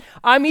words,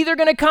 I'm either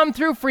going to come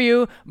through for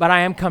you, but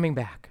I am coming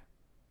back.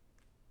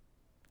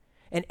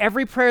 And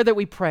every prayer that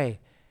we pray,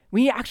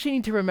 we actually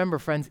need to remember,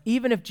 friends,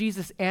 even if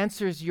Jesus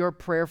answers your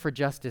prayer for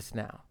justice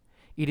now,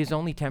 it is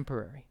only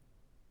temporary.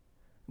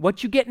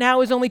 What you get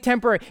now is only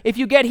temporary. If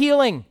you get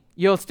healing,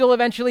 you'll still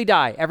eventually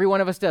die. Every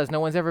one of us does. No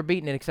one's ever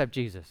beaten it except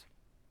Jesus.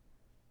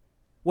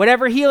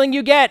 Whatever healing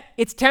you get,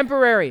 it's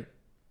temporary.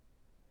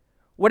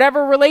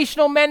 Whatever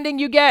relational mending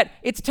you get,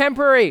 it's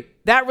temporary.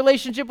 That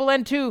relationship will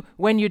end too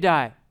when you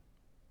die.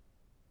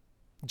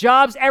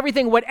 Jobs,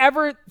 everything,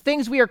 whatever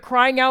things we are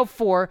crying out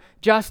for,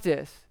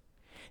 justice,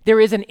 there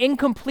is an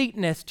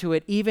incompleteness to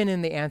it even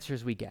in the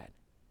answers we get.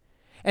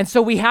 And so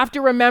we have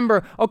to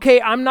remember, okay,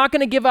 I'm not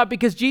going to give up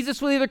because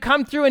Jesus will either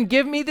come through and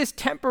give me this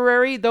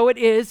temporary, though it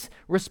is,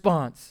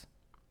 response,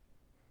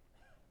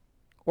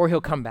 or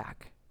he'll come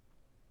back.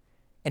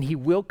 And he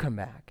will come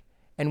back.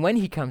 And when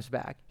he comes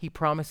back, he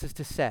promises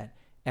to set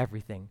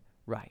everything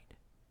right.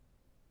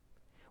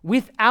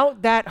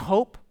 Without that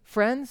hope,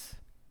 friends,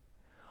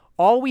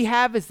 all we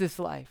have is this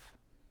life.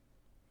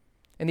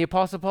 And the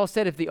Apostle Paul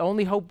said, if the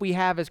only hope we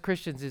have as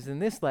Christians is in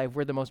this life,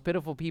 we're the most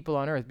pitiful people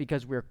on earth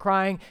because we're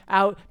crying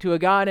out to a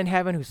God in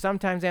heaven who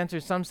sometimes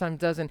answers, sometimes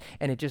doesn't,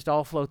 and it just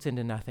all floats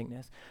into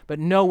nothingness. But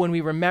no, when we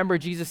remember,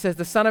 Jesus says,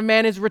 the Son of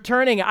Man is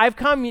returning. I've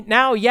come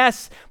now,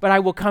 yes, but I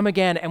will come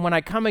again. And when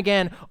I come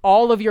again,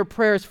 all of your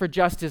prayers for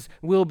justice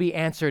will be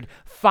answered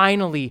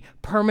finally,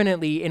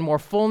 permanently, in more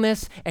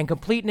fullness and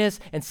completeness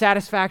and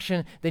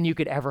satisfaction than you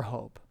could ever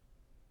hope.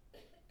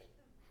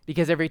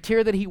 Because every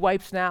tear that he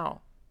wipes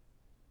now,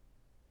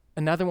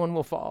 another one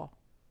will fall,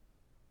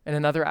 and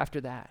another after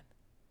that,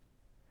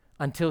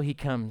 until he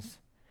comes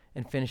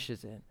and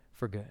finishes it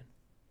for good.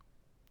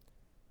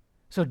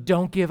 So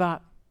don't give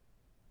up.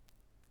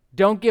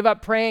 Don't give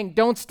up praying.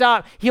 Don't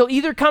stop. He'll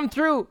either come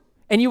through,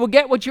 and you will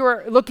get what you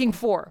are looking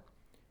for,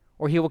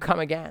 or he will come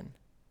again,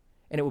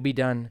 and it will be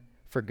done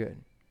for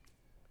good.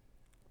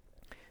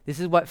 This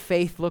is what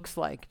faith looks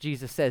like,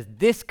 Jesus says.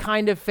 This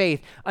kind of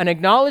faith, an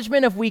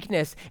acknowledgement of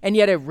weakness, and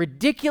yet a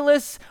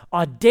ridiculous,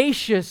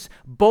 audacious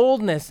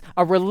boldness,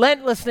 a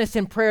relentlessness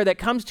in prayer that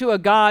comes to a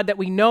God that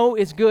we know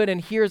is good and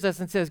hears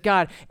us and says,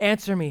 God,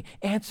 answer me,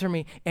 answer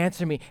me,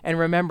 answer me. And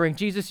remembering,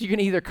 Jesus, you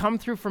can either come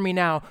through for me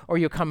now or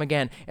you'll come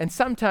again. And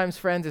sometimes,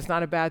 friends, it's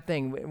not a bad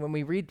thing. When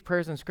we read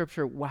prayers in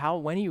Scripture,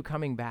 when are you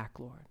coming back,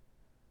 Lord?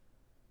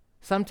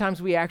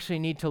 Sometimes we actually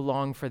need to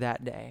long for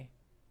that day.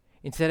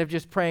 Instead of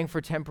just praying for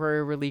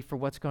temporary relief for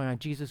what's going on,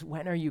 Jesus,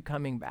 when are you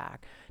coming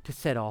back to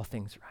set all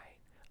things right?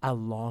 I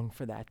long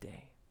for that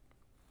day.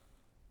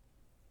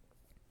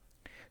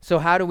 So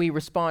how do we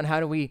respond? How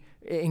do we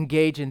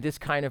engage in this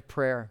kind of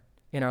prayer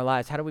in our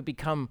lives? How do we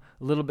become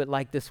a little bit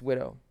like this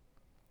widow?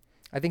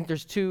 I think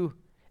there's two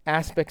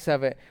aspects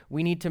of it.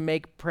 We need to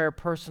make prayer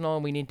personal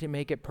and we need to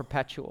make it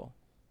perpetual.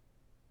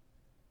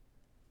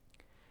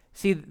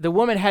 See, the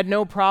woman had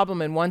no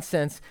problem in one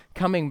sense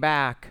coming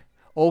back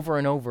over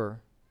and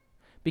over,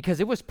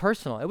 because it was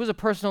personal. It was a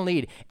personal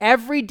need.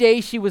 Every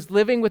day she was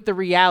living with the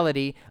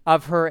reality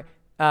of her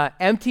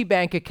empty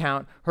bank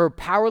account, her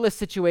powerless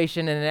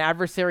situation, and an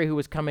adversary who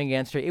was coming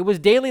against her. It was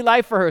daily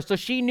life for her, so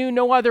she knew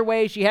no other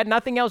way. She had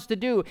nothing else to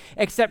do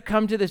except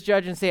come to this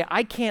judge and say,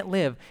 I can't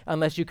live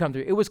unless you come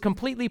through. It was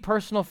completely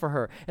personal for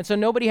her. And so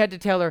nobody had to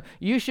tell her,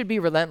 you should be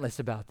relentless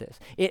about this.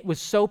 It was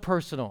so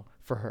personal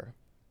for her.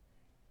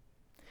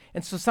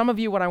 And so some of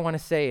you, what I want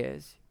to say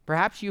is,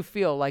 perhaps you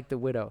feel like the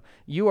widow.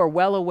 You are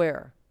well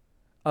aware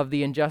of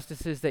the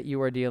injustices that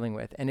you are dealing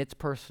with, and it's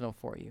personal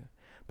for you.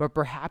 But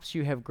perhaps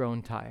you have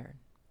grown tired.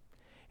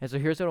 And so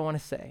here's what I want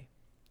to say.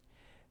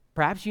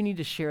 Perhaps you need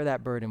to share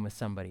that burden with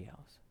somebody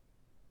else.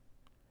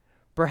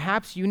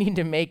 Perhaps you need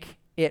to make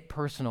it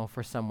personal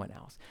for someone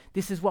else.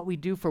 This is what we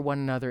do for one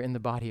another in the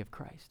body of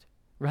Christ,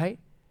 right?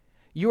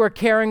 You are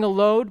carrying a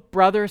load,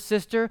 brother,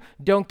 sister,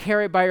 don't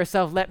carry it by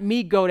yourself. Let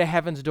me go to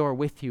heaven's door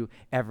with you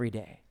every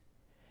day.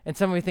 And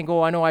some of you think,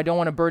 oh, I know I don't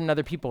want to burden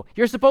other people.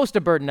 You're supposed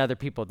to burden other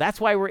people. That's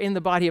why we're in the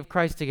body of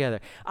Christ together.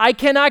 I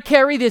cannot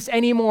carry this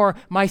anymore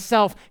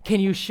myself. Can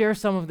you share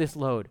some of this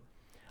load?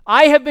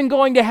 I have been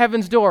going to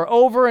heaven's door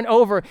over and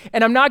over,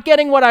 and I'm not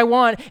getting what I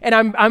want, and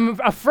I'm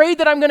afraid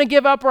that I'm going to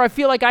give up, or I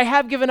feel like I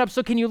have given up,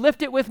 so can you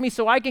lift it with me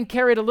so I can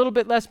carry it a little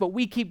bit less, but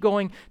we keep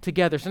going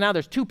together. So now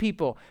there's 2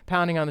 people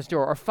pounding on this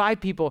door, or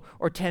 5 people,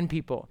 or 10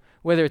 people,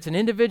 whether it's an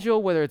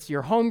individual, whether it's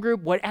your home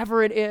group,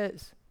 whatever it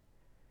is.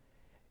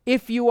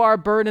 If you are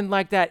burdened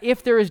like that,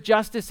 if there is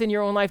justice in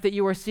your own life that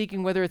you are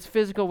seeking, whether it's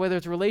physical, whether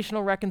it's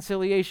relational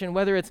reconciliation,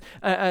 whether it's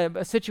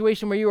a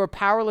situation where you are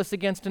powerless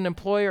against an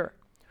employer,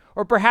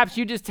 or perhaps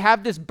you just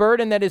have this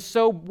burden that is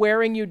so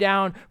wearing you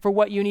down for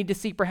what you need to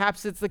seek.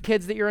 Perhaps it's the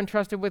kids that you're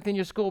entrusted with in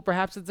your school.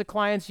 Perhaps it's the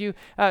clients you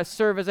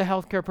serve as a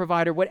healthcare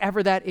provider,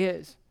 whatever that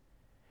is.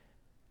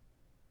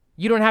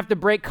 You don't have to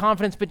break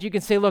confidence, but you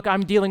can say, look,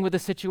 I'm dealing with a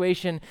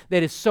situation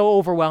that is so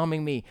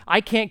overwhelming me.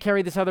 I can't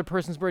carry this other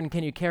person's burden.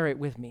 Can you carry it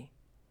with me?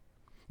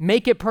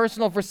 Make it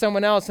personal for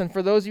someone else. And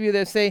for those of you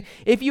that say,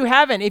 if you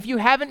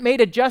haven't made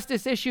a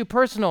justice issue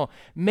personal,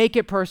 make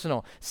it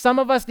personal. Some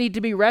of us need to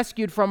be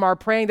rescued from our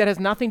praying that has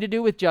nothing to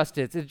do with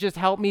justice. It's just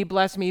help me,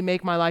 bless me,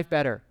 make my life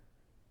better.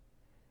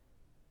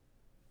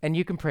 And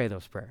you can pray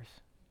those prayers.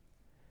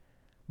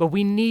 But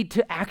we need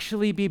to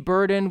actually be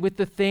burdened with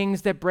the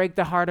things that break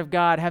the heart of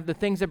God. Have the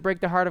things that break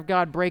the heart of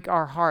God break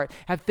our heart.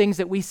 Have things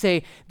that we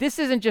say, this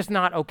isn't just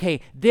not okay.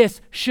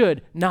 This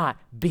should not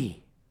be.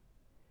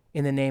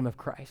 In the name of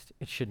Christ,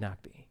 it should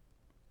not be.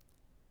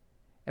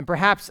 And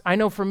perhaps, I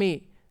know for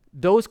me,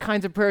 those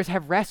kinds of prayers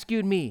have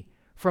rescued me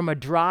from a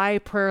dry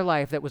prayer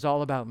life that was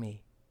all about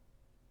me.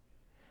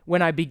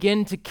 When I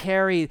begin to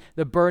carry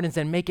the burdens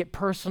and make it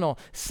personal,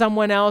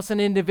 someone else,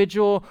 an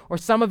individual, or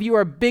some of you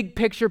are big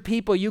picture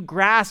people, you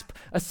grasp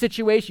a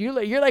situation.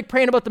 You're like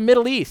praying about the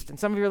Middle East. And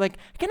some of you are like,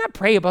 I cannot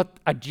pray about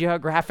a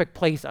geographic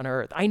place on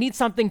earth. I need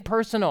something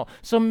personal,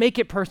 so make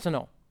it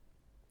personal.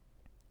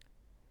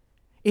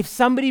 If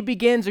somebody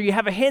begins, or you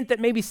have a hint that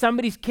maybe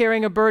somebody's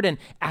carrying a burden,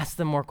 ask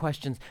them more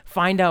questions.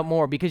 Find out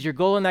more, because your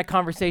goal in that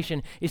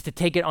conversation is to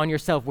take it on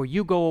yourself, where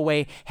you go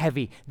away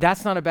heavy.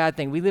 That's not a bad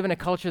thing. We live in a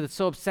culture that's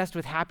so obsessed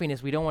with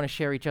happiness, we don't want to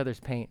share each other's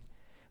pain.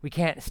 We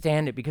can't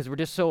stand it because we're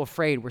just so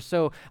afraid.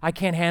 I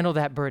can't handle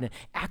that burden.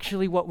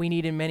 Actually, what we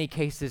need in many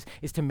cases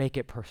is to make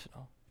it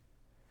personal.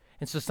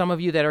 And so some of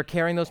you that are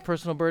carrying those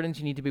personal burdens,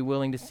 you need to be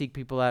willing to seek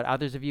people out.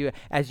 Others of you,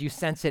 as you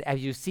sense it,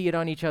 as you see it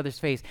on each other's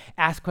face,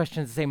 ask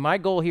questions and say, my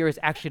goal here is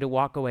actually to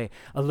walk away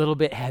a little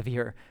bit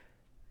heavier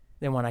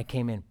than when I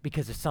came in,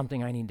 because it's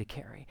something I need to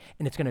carry.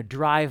 And it's going to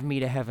drive me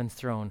to heaven's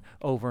throne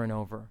over and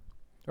over.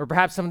 Or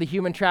perhaps some of the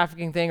human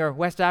trafficking thing, or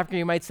West Africa,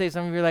 you might say,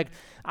 some of you are like,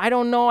 I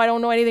don't know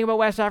anything about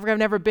West Africa, I've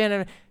never been.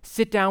 And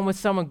sit down with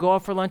someone, go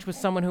out for lunch with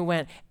someone who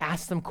went,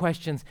 ask them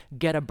questions,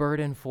 get a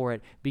burden for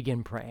it,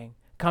 begin praying.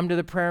 Come to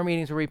the prayer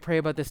meetings where we pray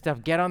about this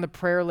stuff. Get on the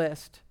prayer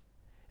list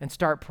and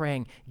start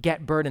praying.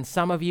 Get burdened.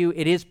 Some of you,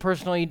 it is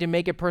personal. You need to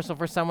make it personal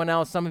for someone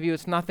else. Some of you,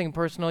 it's nothing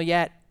personal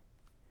yet.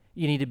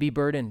 You need to be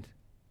burdened.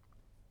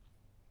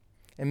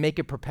 And make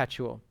it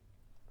perpetual.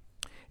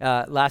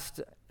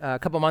 Last a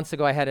couple months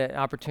ago, I had an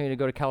opportunity to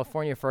go to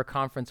California for a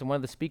conference, and one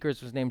of the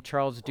speakers was named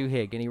Charles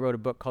Duhigg, and he wrote a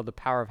book called The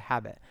Power of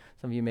Habit.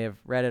 Some of you may have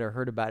read it or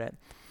heard about it.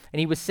 And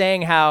he was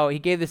saying how he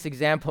gave this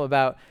example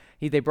about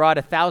they brought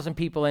 1,000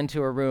 people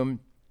into a room,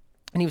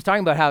 and he was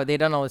talking about how they'd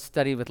done all this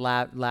study with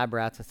lab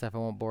rats and stuff. I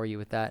won't bore you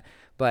with that.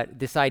 But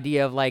this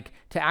idea of like,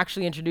 to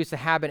actually introduce a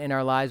habit in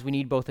our lives, we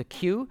need both a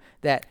cue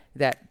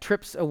that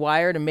trips a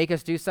wire to make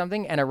us do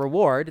something and a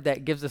reward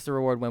that gives us a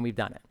reward when we've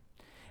done it.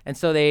 And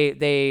so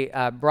they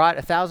brought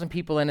 1,000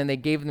 people in, and they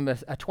gave them a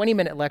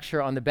 20-minute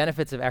lecture on the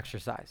benefits of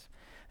exercise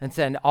and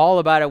said all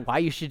about it, why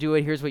you should do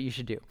it, here's what you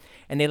should do.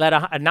 And they let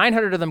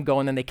 900 of them go,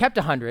 and then they kept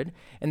 100,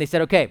 and they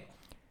said, okay,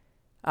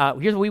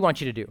 here's what we want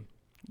you to do.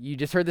 You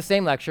just heard the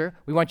same lecture.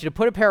 We want you to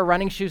put a pair of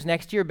running shoes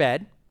next to your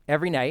bed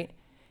every night.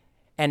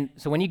 And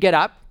so when you get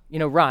up,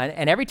 run,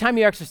 and every time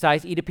you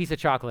exercise, eat a piece of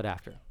chocolate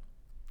after.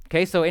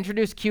 Okay, so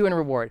introduce cue and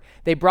reward.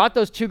 They brought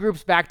those two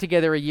groups back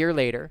together a year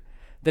later.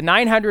 The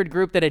 900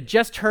 group that had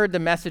just heard the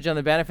message on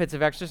the benefits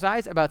of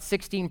exercise, about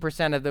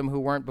 16% of them who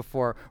weren't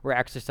before were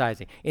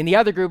exercising. In the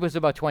other group, it was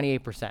about 28%.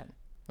 It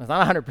was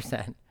not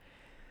 100%.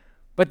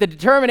 But the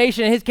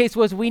determination in his case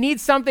was we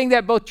need something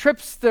that both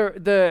trips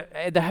the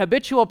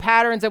habitual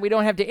patterns, that we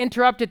don't have to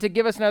interrupt it to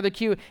give us another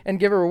cue and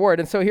give a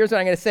reward. And so here's what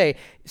I'm going to say.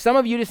 Some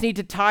of you just need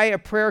to tie a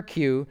prayer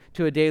cue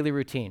to a daily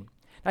routine.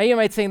 Now you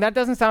might say, that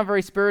doesn't sound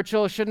very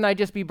spiritual. Shouldn't I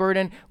just be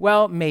burdened?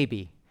 Well,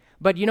 maybe.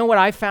 But you know what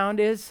I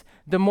found is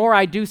the more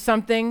I do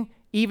something,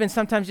 even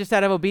sometimes just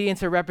out of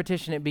obedience or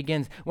repetition, it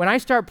begins. When I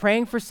start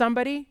praying for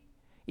somebody,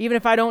 even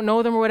if I don't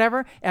know them or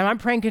whatever, and I'm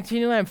praying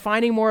continually, I'm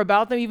finding more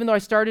about them, even though I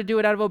started to do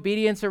it out of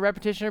obedience or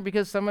repetition or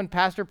because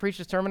pastor preached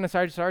a sermon and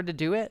I started to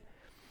do it,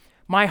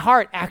 my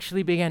heart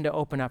actually began to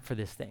open up for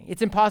this thing.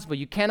 It's impossible.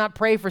 You cannot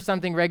pray for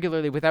something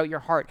regularly without your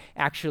heart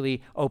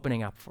actually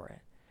opening up for it.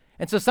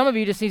 And so some of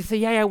you just need to say,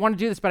 yeah, I want to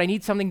do this, but I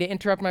need something to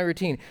interrupt my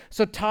routine.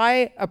 So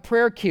tie a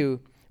prayer cue,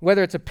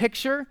 whether it's a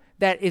picture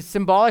that is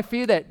symbolic for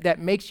you, that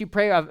makes you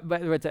pray,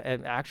 whether it's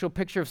an actual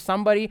picture of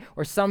somebody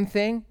or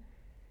something,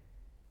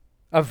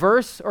 a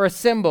verse or a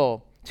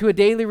symbol, to a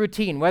daily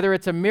routine, whether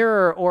it's a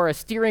mirror or a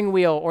steering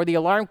wheel or the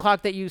alarm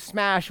clock that you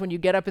smash when you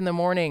get up in the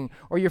morning,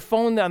 or your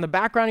phone on the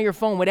background of your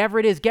phone, whatever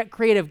it is, get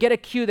creative, get a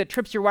cue that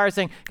trips your wire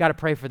saying, got to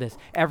pray for this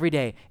every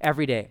day.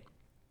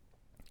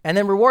 And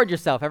then reward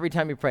yourself every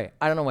time you pray.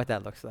 I don't know what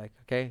that looks like,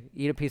 okay?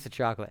 Eat a piece of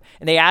chocolate.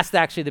 And they asked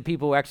actually the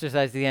people who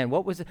exercised at the end,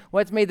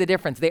 what's made the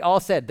difference? They all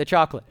said the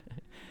chocolate.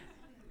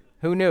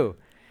 Who knew?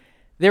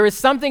 There is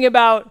something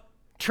about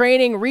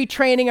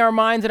retraining our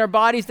minds and our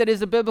bodies that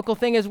is a biblical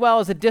thing as well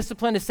as a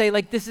discipline to say,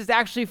 like, this is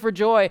actually for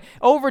joy.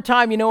 Over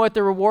time, you know what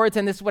the rewards,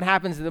 and this is what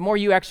happens. The more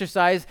you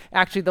exercise,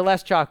 actually, the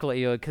less chocolate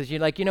you eat, because you're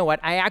like, you know what?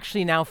 I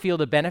actually now feel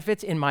the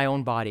benefits in my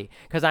own body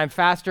because I'm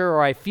faster,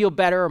 or I feel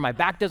better, or my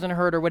back doesn't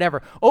hurt, or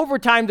whatever. Over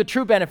time, the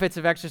true benefits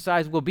of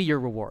exercise will be your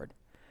reward.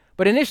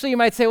 But initially, you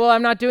might say, well,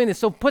 I'm not doing this.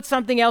 So put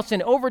something else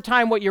in. Over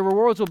time, what your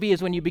rewards will be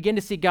is when you begin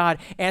to see God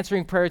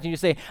answering prayers, and you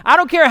say, I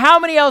don't care how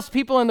many else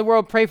people in the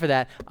world pray for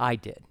that. I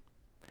did.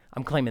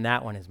 I'm claiming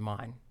that one is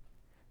mine.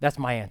 That's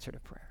my answer to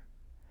prayer.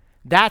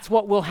 That's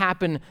what will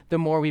happen the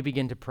more we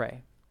begin to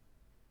pray.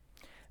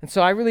 And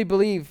so I really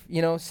believe,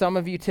 some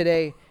of you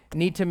today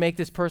need to make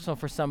this personal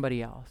for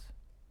somebody else.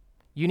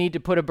 You need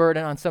to put a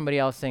burden on somebody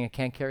else saying, I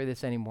can't carry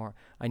this anymore.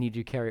 I need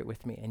you to carry it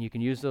with me. And you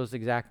can use those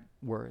exact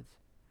words.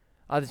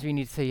 Others of you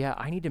need to say, yeah,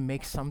 I need to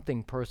make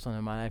something personal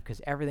in my life because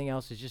everything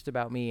else is just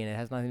about me and it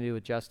has nothing to do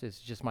with justice.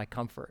 It's just my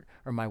comfort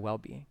or my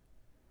well-being.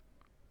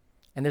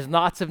 And there's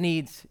lots of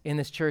needs in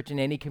this church, in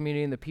any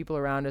community, and the people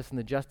around us, and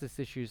the justice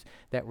issues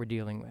that we're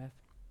dealing with.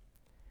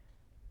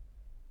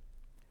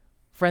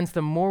 Friends,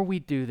 the more we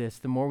do this,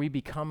 the more we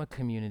become a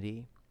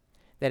community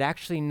that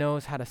actually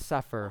knows how to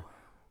suffer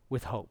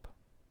with hope.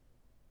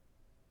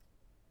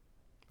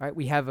 Right?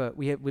 We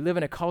live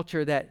in a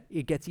culture that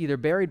it gets either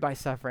buried by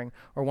suffering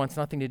or wants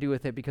nothing to do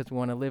with it because we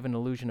want to live an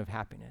illusion of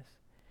happiness.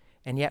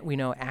 And yet we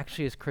know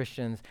actually as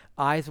Christians,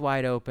 eyes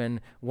wide open,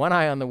 one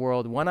eye on the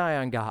world, one eye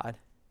on God,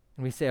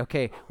 and we say,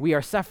 okay, we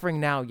are suffering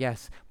now,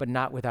 yes, but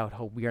not without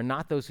hope. We are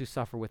not those who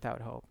suffer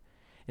without hope.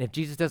 And if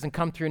Jesus doesn't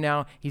come through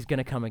now, he's going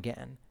to come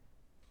again.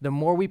 The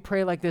more we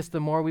pray like this, the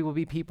more we will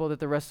be people that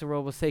the rest of the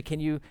world will say, can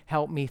you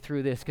help me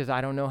through this? Because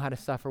I don't know how to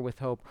suffer with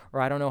hope, or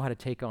I don't know how to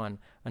take on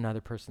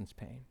another person's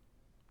pain.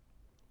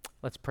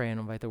 Let's pray and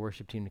invite the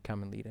worship team to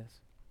come and lead us.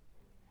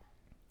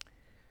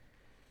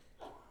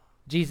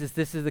 Jesus,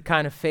 this is the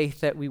kind of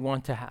faith that we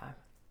want to have.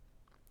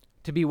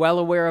 To be well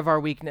aware of our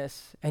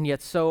weakness and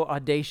yet so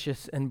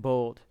audacious and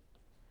bold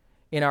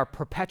in our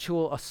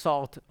perpetual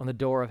assault on the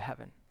door of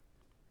heaven.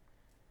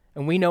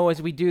 And we know as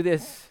we do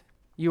this,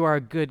 you are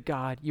a good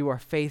God, you are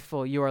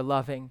faithful, you are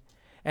loving.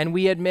 And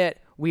we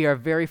admit we are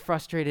very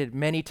frustrated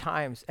many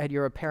times at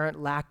your apparent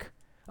lack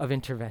of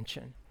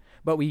intervention.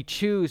 But we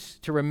choose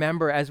to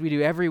remember, as we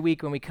do every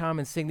week when we come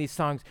and sing these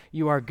songs,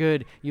 you are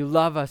good, you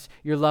love us,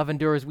 your love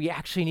endures. We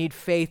actually need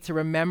faith to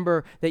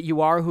remember that you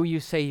are who you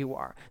say you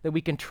are, that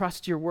we can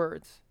trust your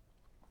words.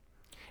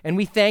 And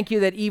we thank you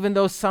that even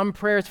though some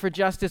prayers for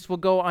justice will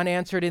go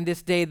unanswered in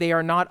this day, they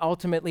are not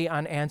ultimately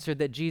unanswered,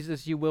 that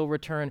Jesus, you will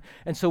return.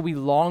 And so we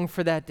long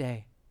for that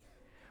day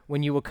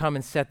when you will come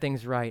and set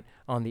things right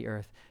on the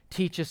earth.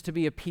 Teach us to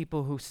be a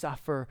people who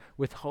suffer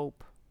with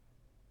hope.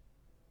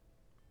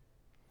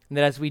 And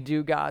that as we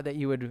do, God, that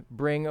you would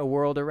bring a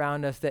world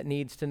around us that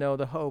needs to know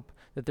the hope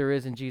that there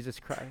is in Jesus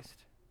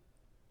Christ.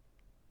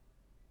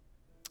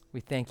 We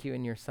thank you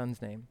in your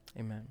Son's name.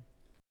 Amen.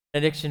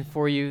 Benediction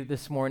for you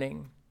this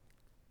morning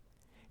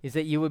is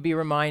that you would be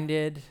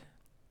reminded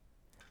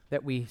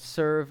that we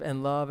serve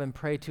and love and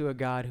pray to a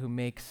God who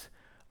makes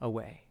a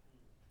way.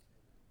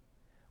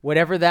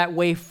 Whatever that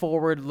way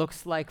forward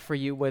looks like for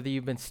you, whether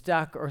you've been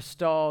stuck or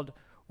stalled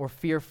or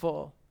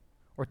fearful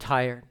or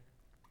tired,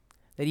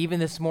 that even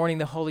this morning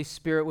the Holy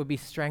Spirit would be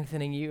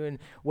strengthening you, and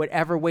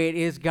whatever way it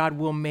is, God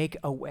will make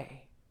a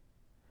way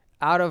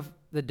out of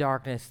the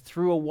darkness,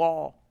 through a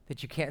wall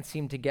that you can't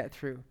seem to get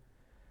through,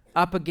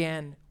 up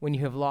again when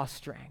you have lost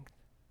strength.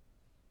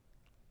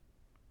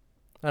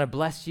 I want to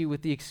bless you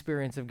with the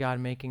experience of God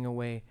making a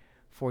way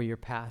for your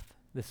path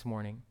this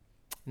morning.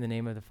 In the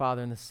name of the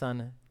Father, and the Son,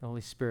 and the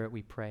Holy Spirit,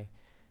 we pray.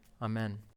 Amen.